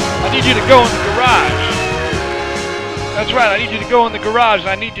 I need you to go in the garage. That's right, I need you to go in the garage and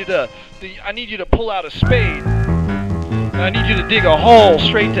I need you to pull out a spade. And I need you to dig a hole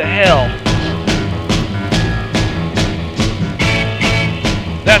straight to hell.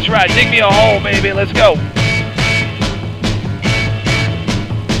 That's right, dig me a hole, baby. Let's go.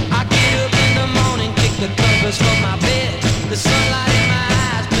 I get up in the morning, kick the covers from my bed. The sunlight in my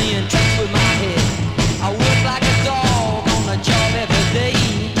eyes playing tricks with my head. I work like a dog on a job every day,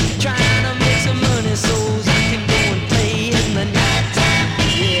 trying to make some money so I can go and play in the night time.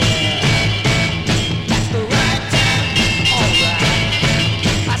 Yeah, that's the right time. Alright,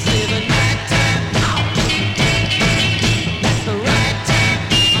 I say the night time. That's the right time.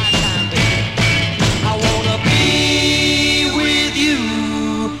 My time, baby. I wanna be with you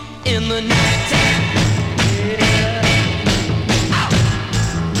in the night time.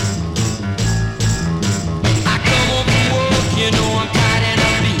 You know I'm tired and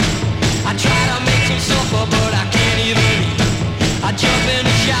I'm beat. I try to make some supper, but I can't even eat. I jump in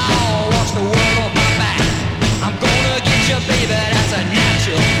the shower, watch the world on my back. I'm gonna get you, baby, that's a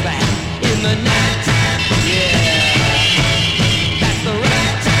natural fact. In the night time, yeah, that's the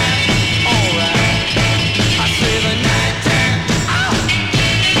right time. Alright, I say the night time.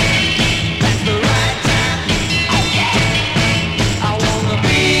 That's the right time. Oh yeah, I wanna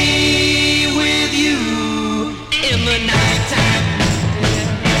be with you in the night.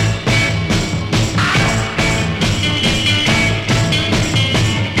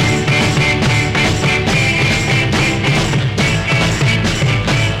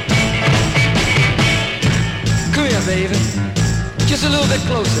 Baby, just a little bit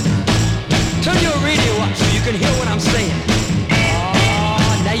closer. Turn your radio up so you can hear what I'm saying. Oh,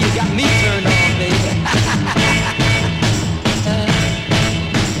 now you got me turned on, baby.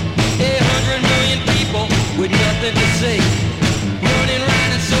 100 million people with nothing to say, running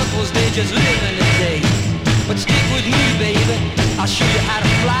round in circles, they just living the day. But stick with me, baby, I'll show you how to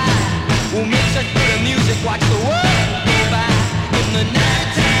fly. We'll make such good music, watch the world go by in the night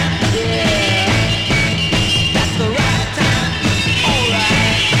time. Yeah. The right time,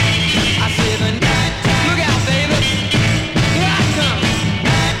 alright. I say the night time. Look out, baby. Here I come.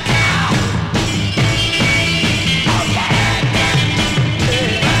 Night time. Alright. Night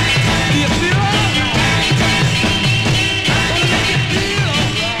time. Do you feel alright? Night time. Gonna make you feel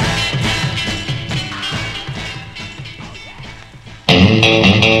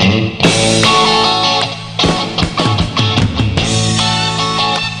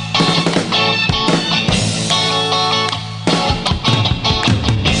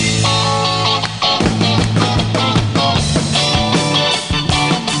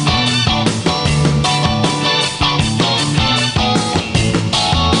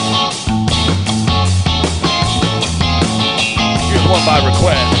by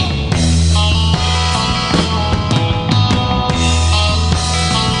request.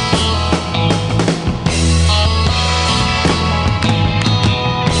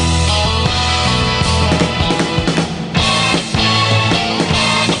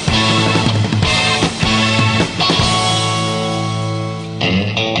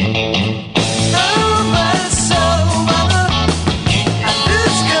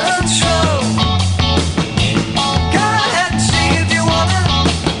 Go ahead, see if you wanna.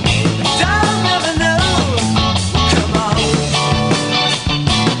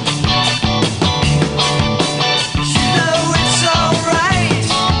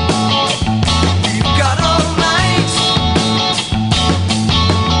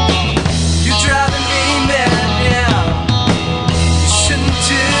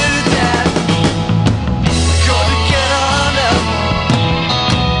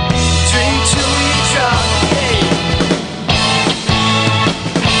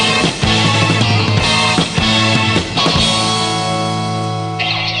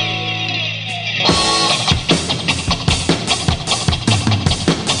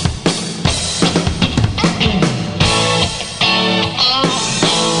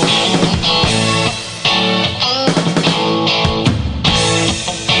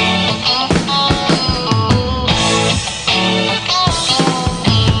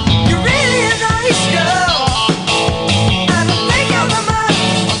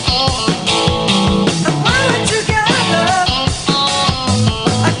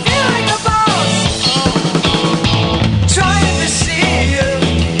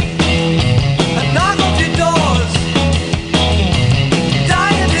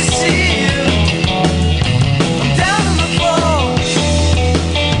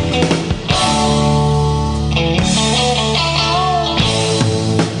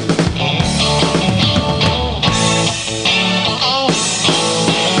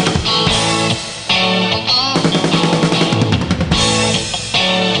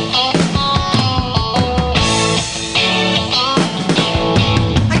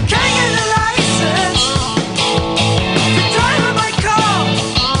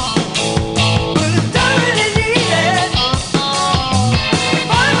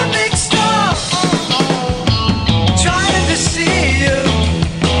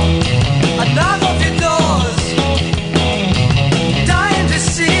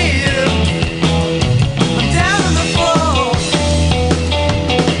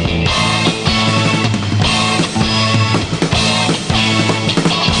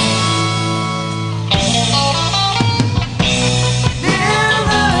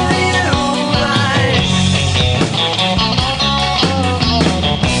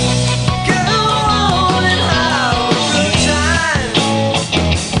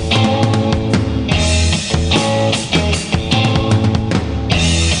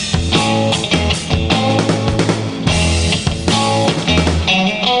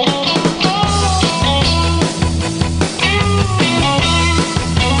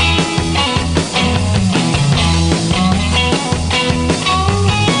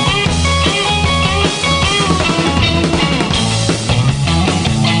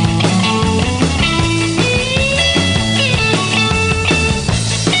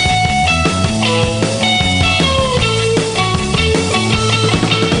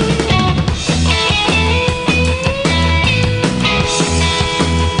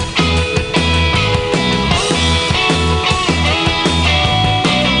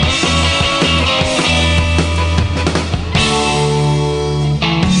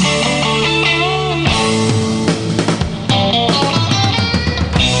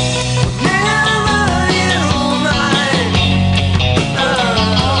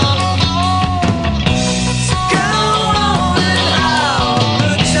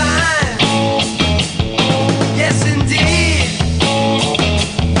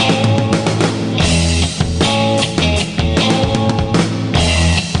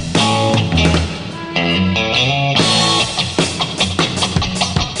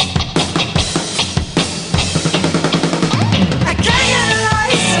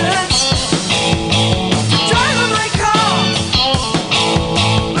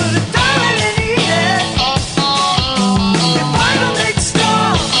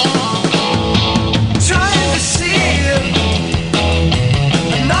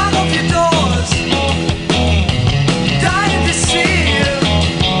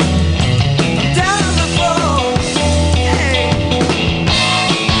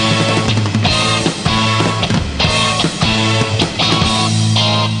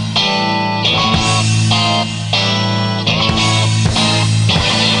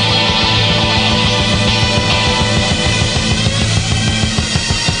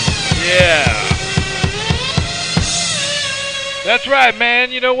 right,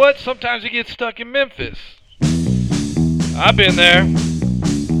 man. You know what? Sometimes you get stuck in Memphis. I've been there.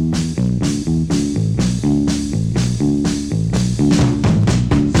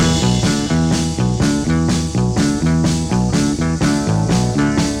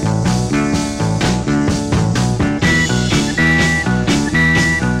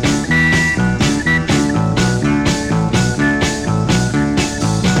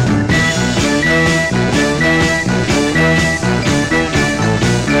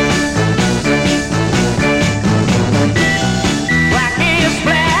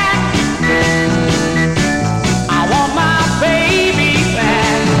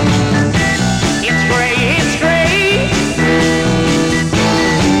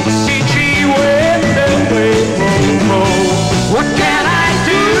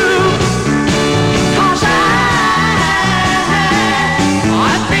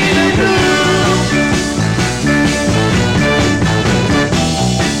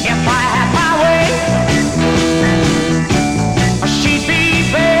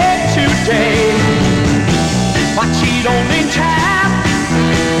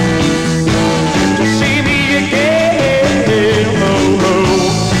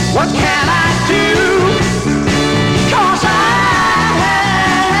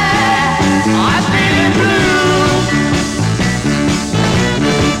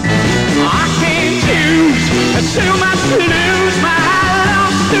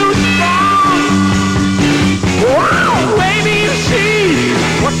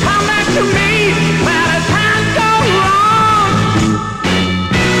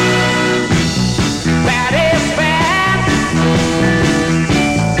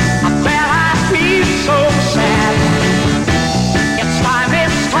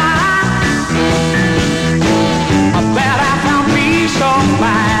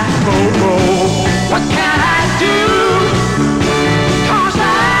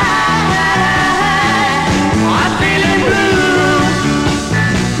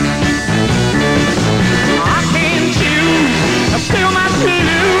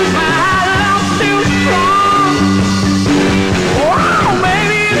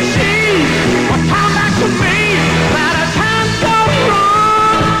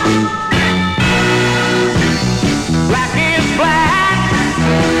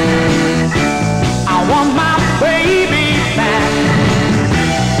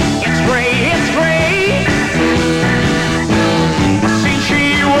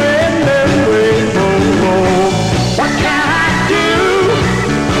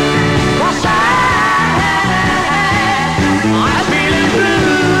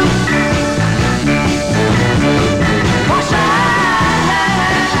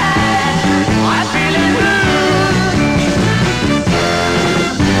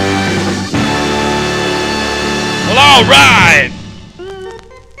 All right.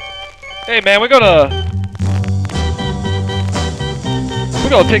 Hey man, we're gonna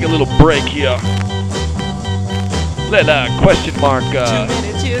take a little break here. Let question mark tell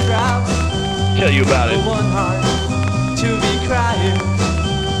you about it. One heart to be crying.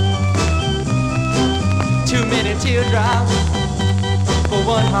 Too many teardrops for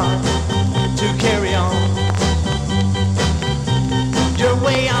one heart to carry on. You're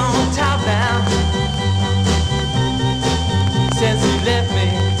way on top now. Since you left me,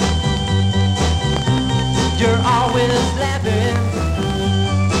 you're always laughing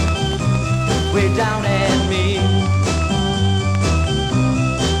way down at me.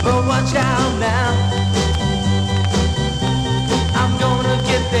 But watch out now, I'm gonna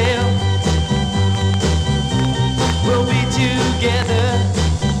get there. We'll be together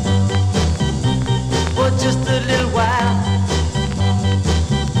for just a little while,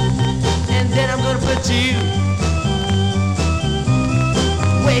 and then I'm gonna put you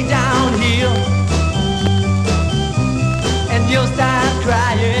way down here, and you'll start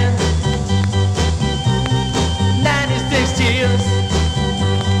crying 96 tears.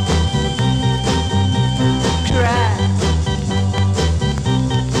 Cry,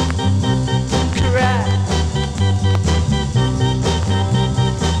 cry.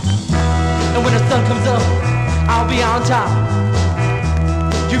 And when the sun comes up, I'll be on top.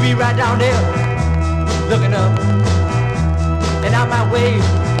 You'll be right down there, looking up. And I might wave,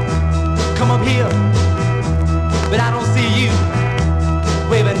 come up here, but I don't see you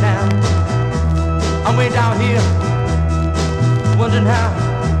waving now. I'm way down here, wondering how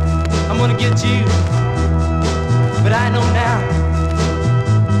I'm gonna get you, but I know now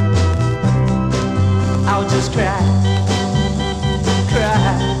I'll just cry,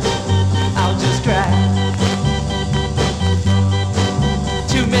 cry, I'll just cry.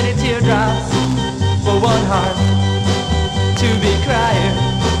 Too many teardrops for one heart to be crying.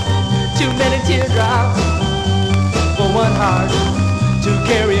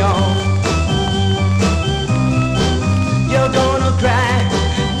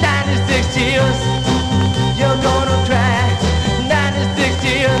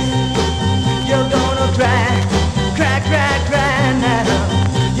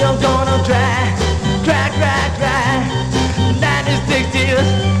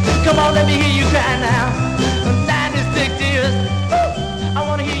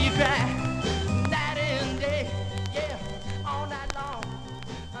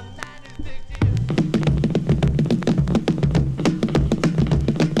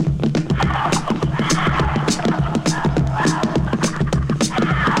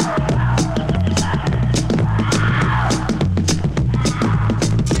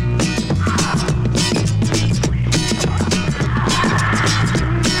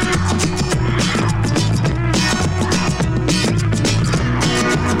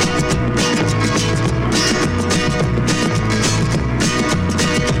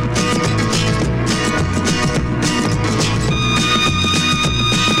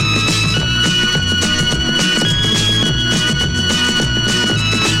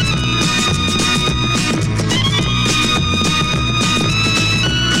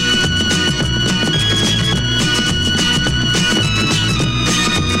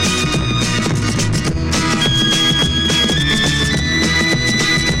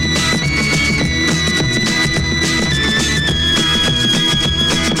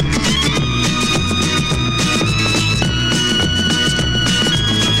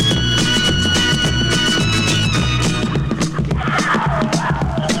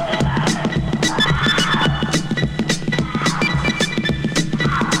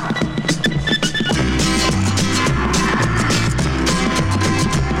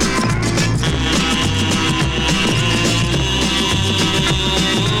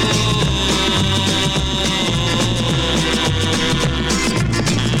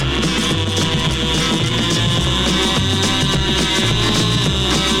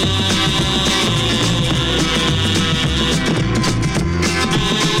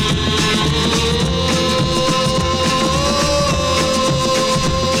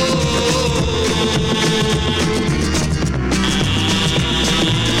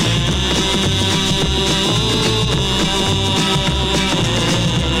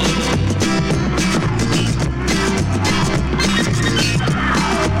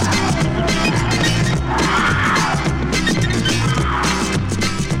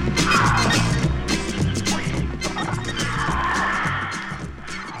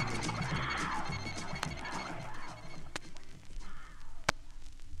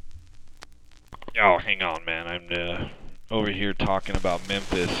 Oh, hang on, man. I'm over here talking about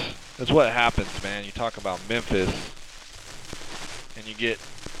Memphis. That's what happens, man. You talk about Memphis, and you get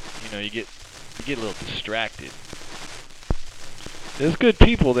a little distracted. There's good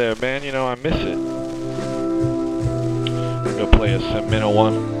people there, man. I miss it. I'm gonna play a sentimental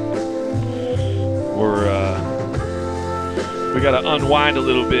one. We gotta unwind a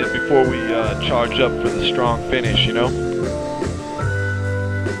little bit before we charge up for the strong finish.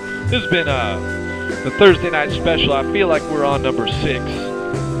 This has been the Thursday night special. I feel like we're on number 6.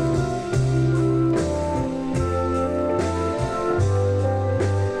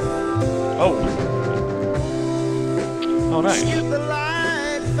 Oh, nice. Skip the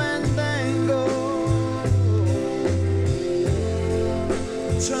light fandango,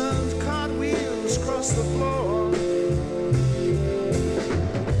 turns cartwheels across the floor.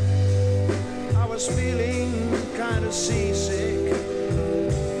 I was feeling kind of seasick.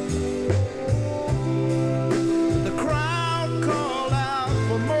 The crowd called out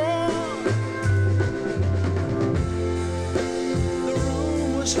for more. The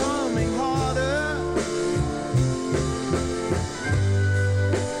room was humming harder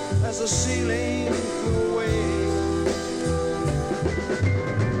as the ceiling flew away.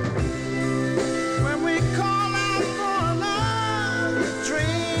 When we call out for another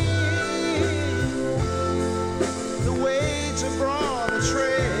drink, the waiter brought a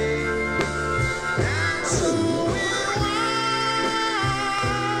tray, and so it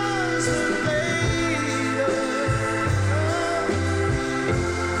was that later,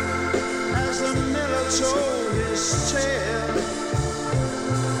 as the miller told his tale,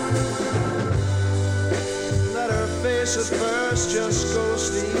 that her face at first just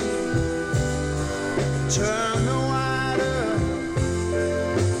ghosty turned a wider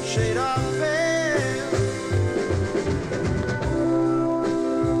shade of pale.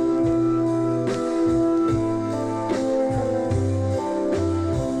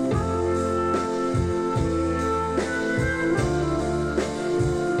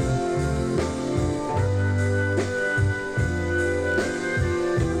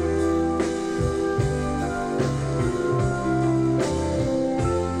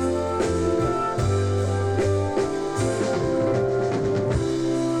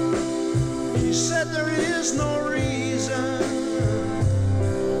 He said there is no reason,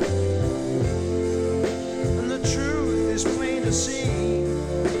 and the truth is plain to see.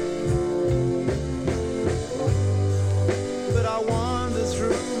 But I wander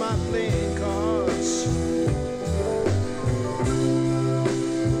through my playing cards,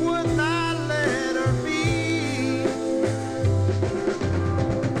 would not let her be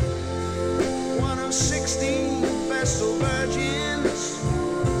one of 16 Vestal virgins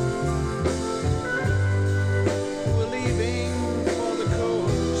who were leaving for the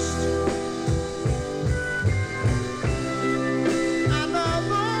coast. And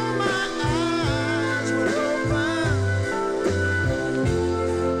although my eyes were open,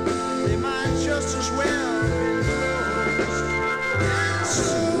 they might just as well have been closed. And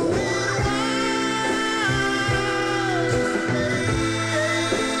so it was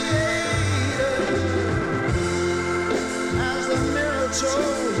as the mirror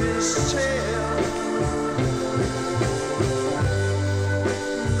told his tale,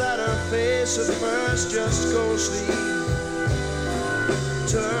 that her face at first just ghostly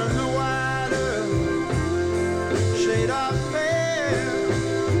turned a wider shade of pale.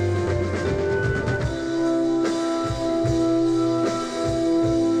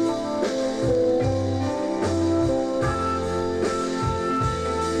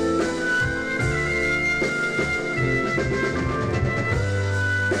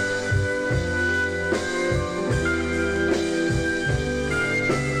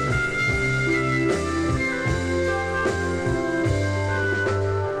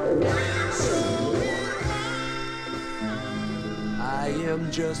 I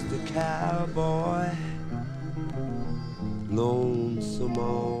am just a cowboy, lonesome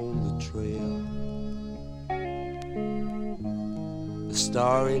on the trail. A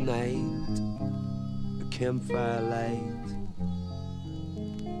starry night, a campfire light,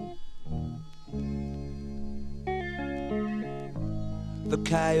 the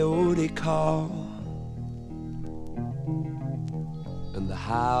coyote call, and the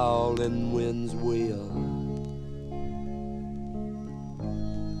howling winds wail.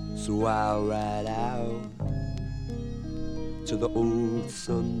 So I'll ride out to the old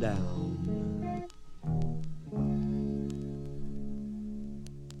sundown.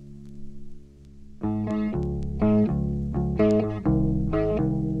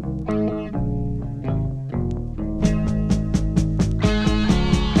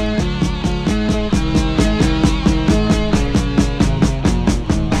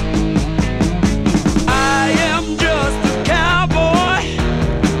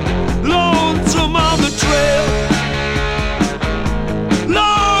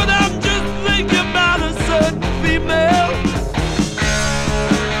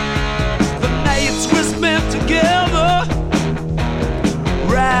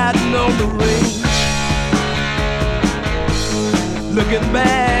 the range. Looking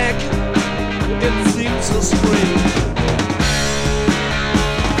back, it seems so strange.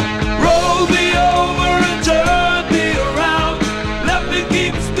 Roll me over and turn me around. Let me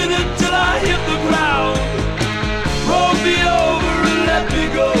keep spinning till I hit the ground. Roll me over and let me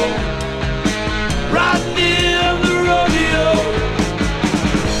go. Right near the rodeo.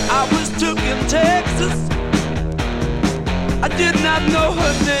 I was took in Texas. I did not know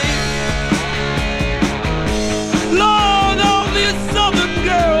her name. Lord, all these southern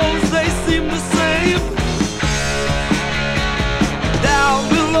girls, they seem the same. Down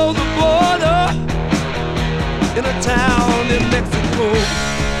below the border, in a town in Mexico,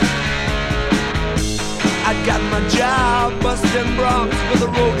 I got my job busting broncs for the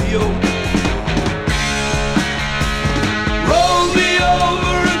rodeo. Roll me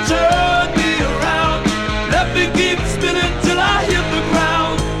over and turn me around. Let me keep spinning till I hit the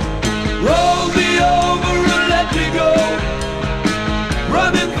ground. Roll me over and let me go.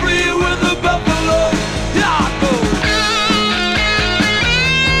 Running free with the buffalo. Here I go.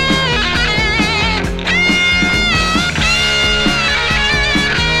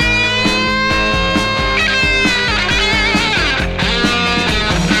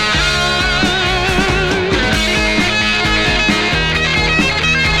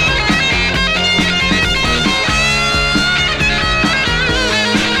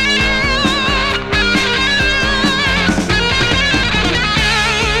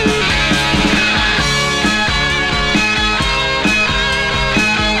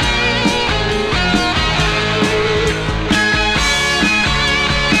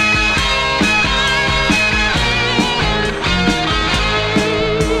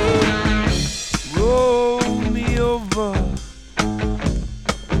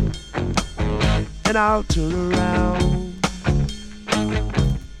 And I'll turn around.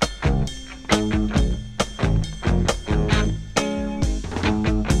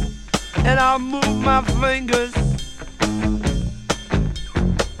 And I'll move my fingers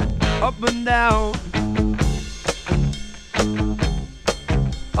up and down,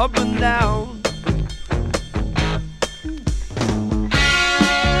 up and down.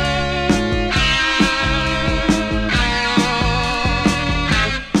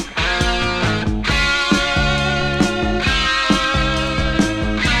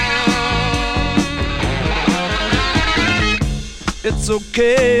 It's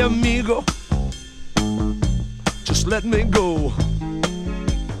okay, amigo, just let me go.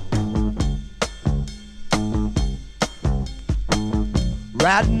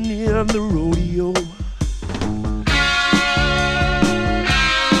 Riding in the rodeo.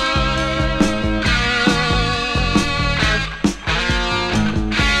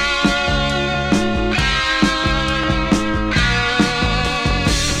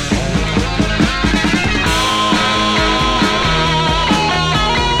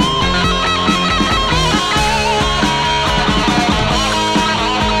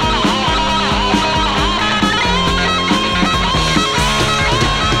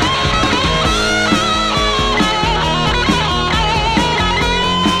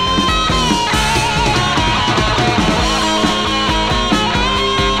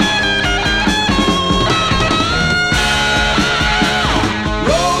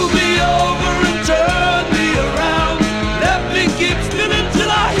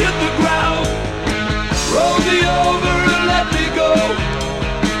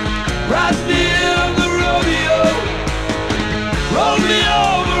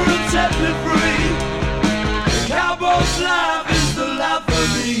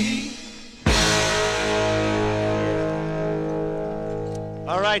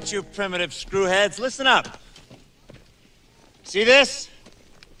 All right, you primitive screwheads, listen up. See this?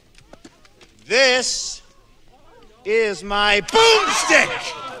 This is my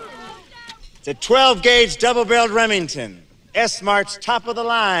boomstick. It's a 12-gauge double-barreled Remington. S-Mart's top of the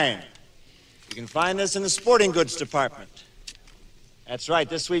line. You can find this in the sporting goods department. That's right,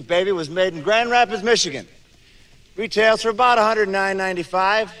 this sweet baby was made in Grand Rapids, Michigan. Retails for about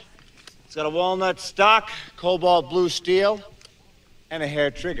 $109.95. It's got a walnut stock, cobalt blue steel, and a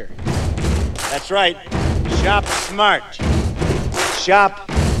hair trigger. That's right, shop smart. Shop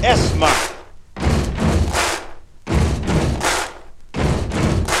S-Mart.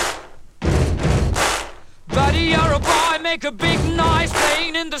 Buddy, you're a boy, make a big noise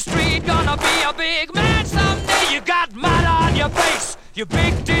playing in the street. Gonna be a big man someday. You got mud on your face, you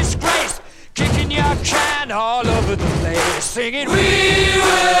big disgrace. Kicking your can all over the place, singing, we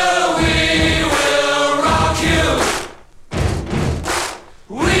will rock you.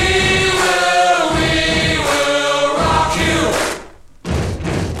 We will rock you.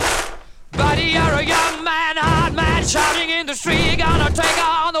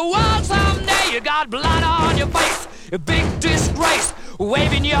 you got blood on your face. A big disgrace,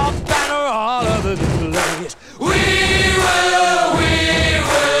 waving your banner all over the place. We will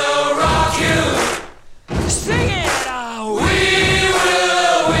rock you. Sing it. We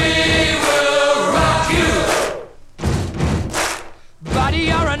will rock you. Buddy,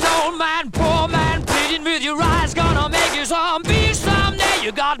 you're an old man, poor man, pleading with your eyes, gonna make you zombie someday.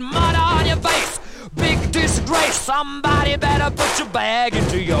 You got mud on your face, big disgrace. Somebody better put your bag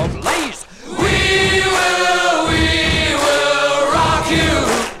into your place. We will rock you.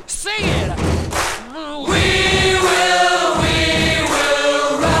 Sing it. We will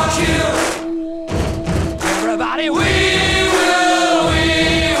rock you. Everybody, we will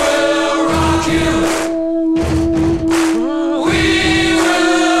rock you. We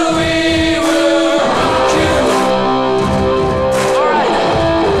will rock you. All right.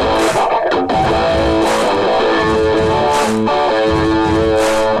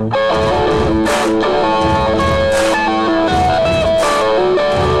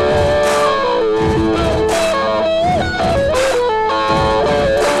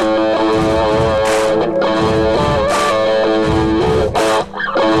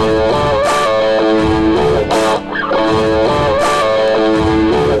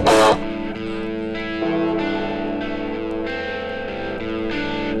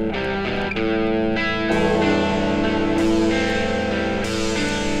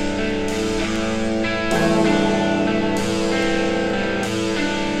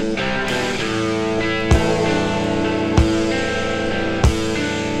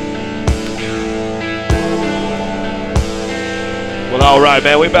 Well, all right,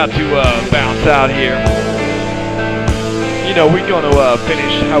 man. We're about to bounce out here. You know, we're going to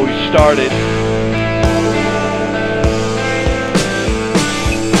finish how we started.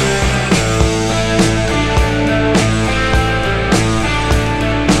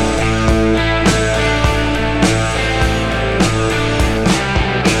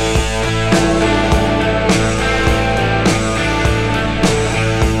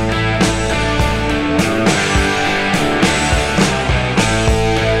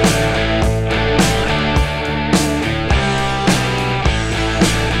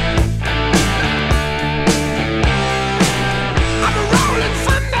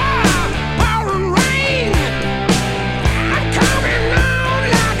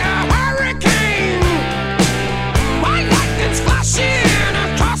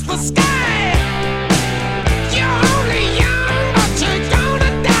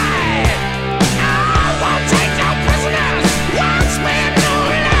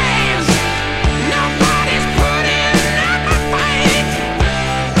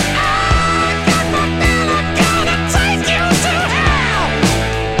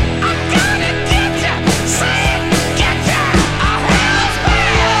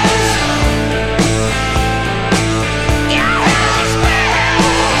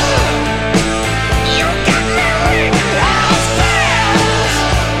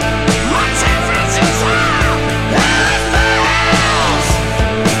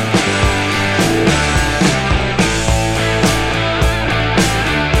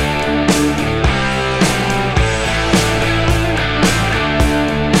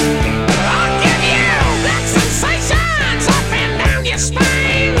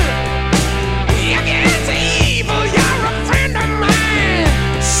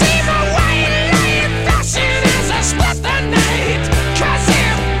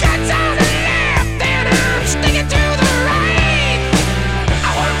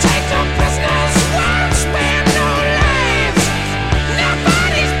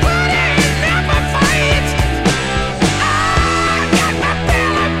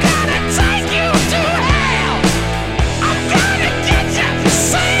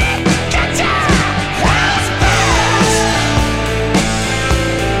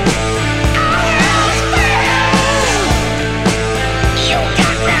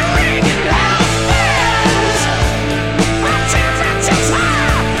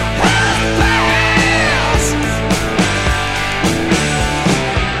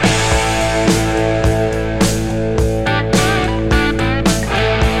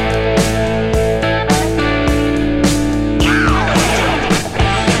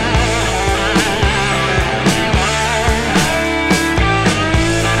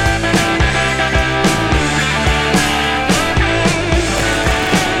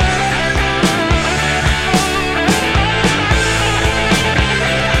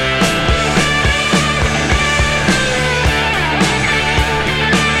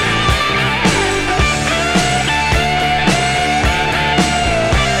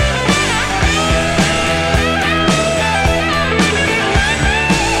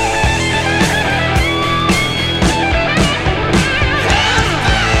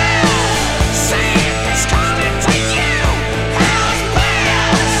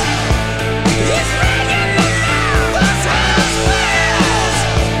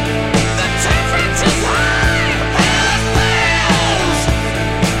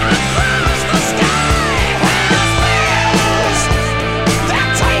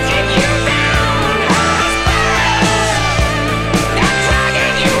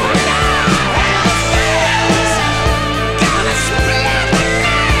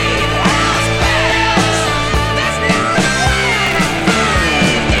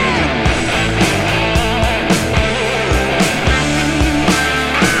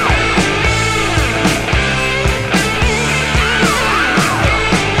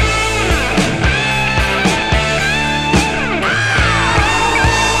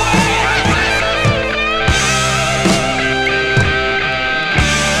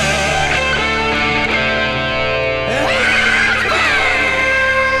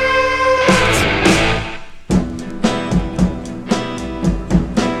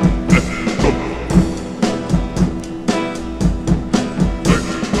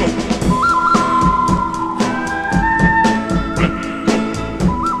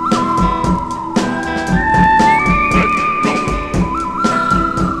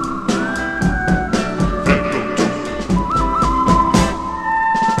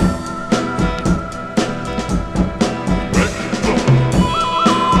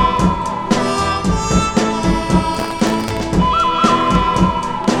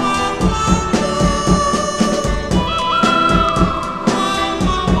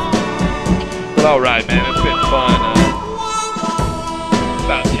 Well, all right, man. It's been fun.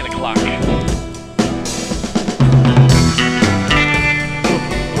 About 10 o'clock.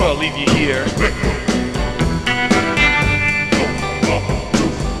 Well, I'll leave you here.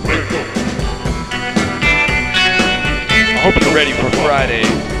 I hope you're ready for Friday.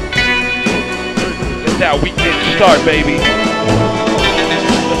 That's how weekends start, baby.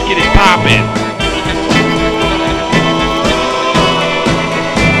 Let's get it poppin'.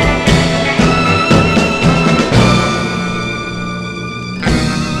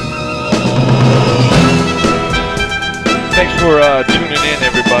 Thanks for tuning in,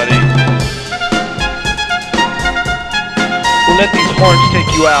 everybody. We'll let these horns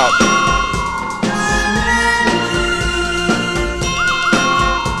take you out.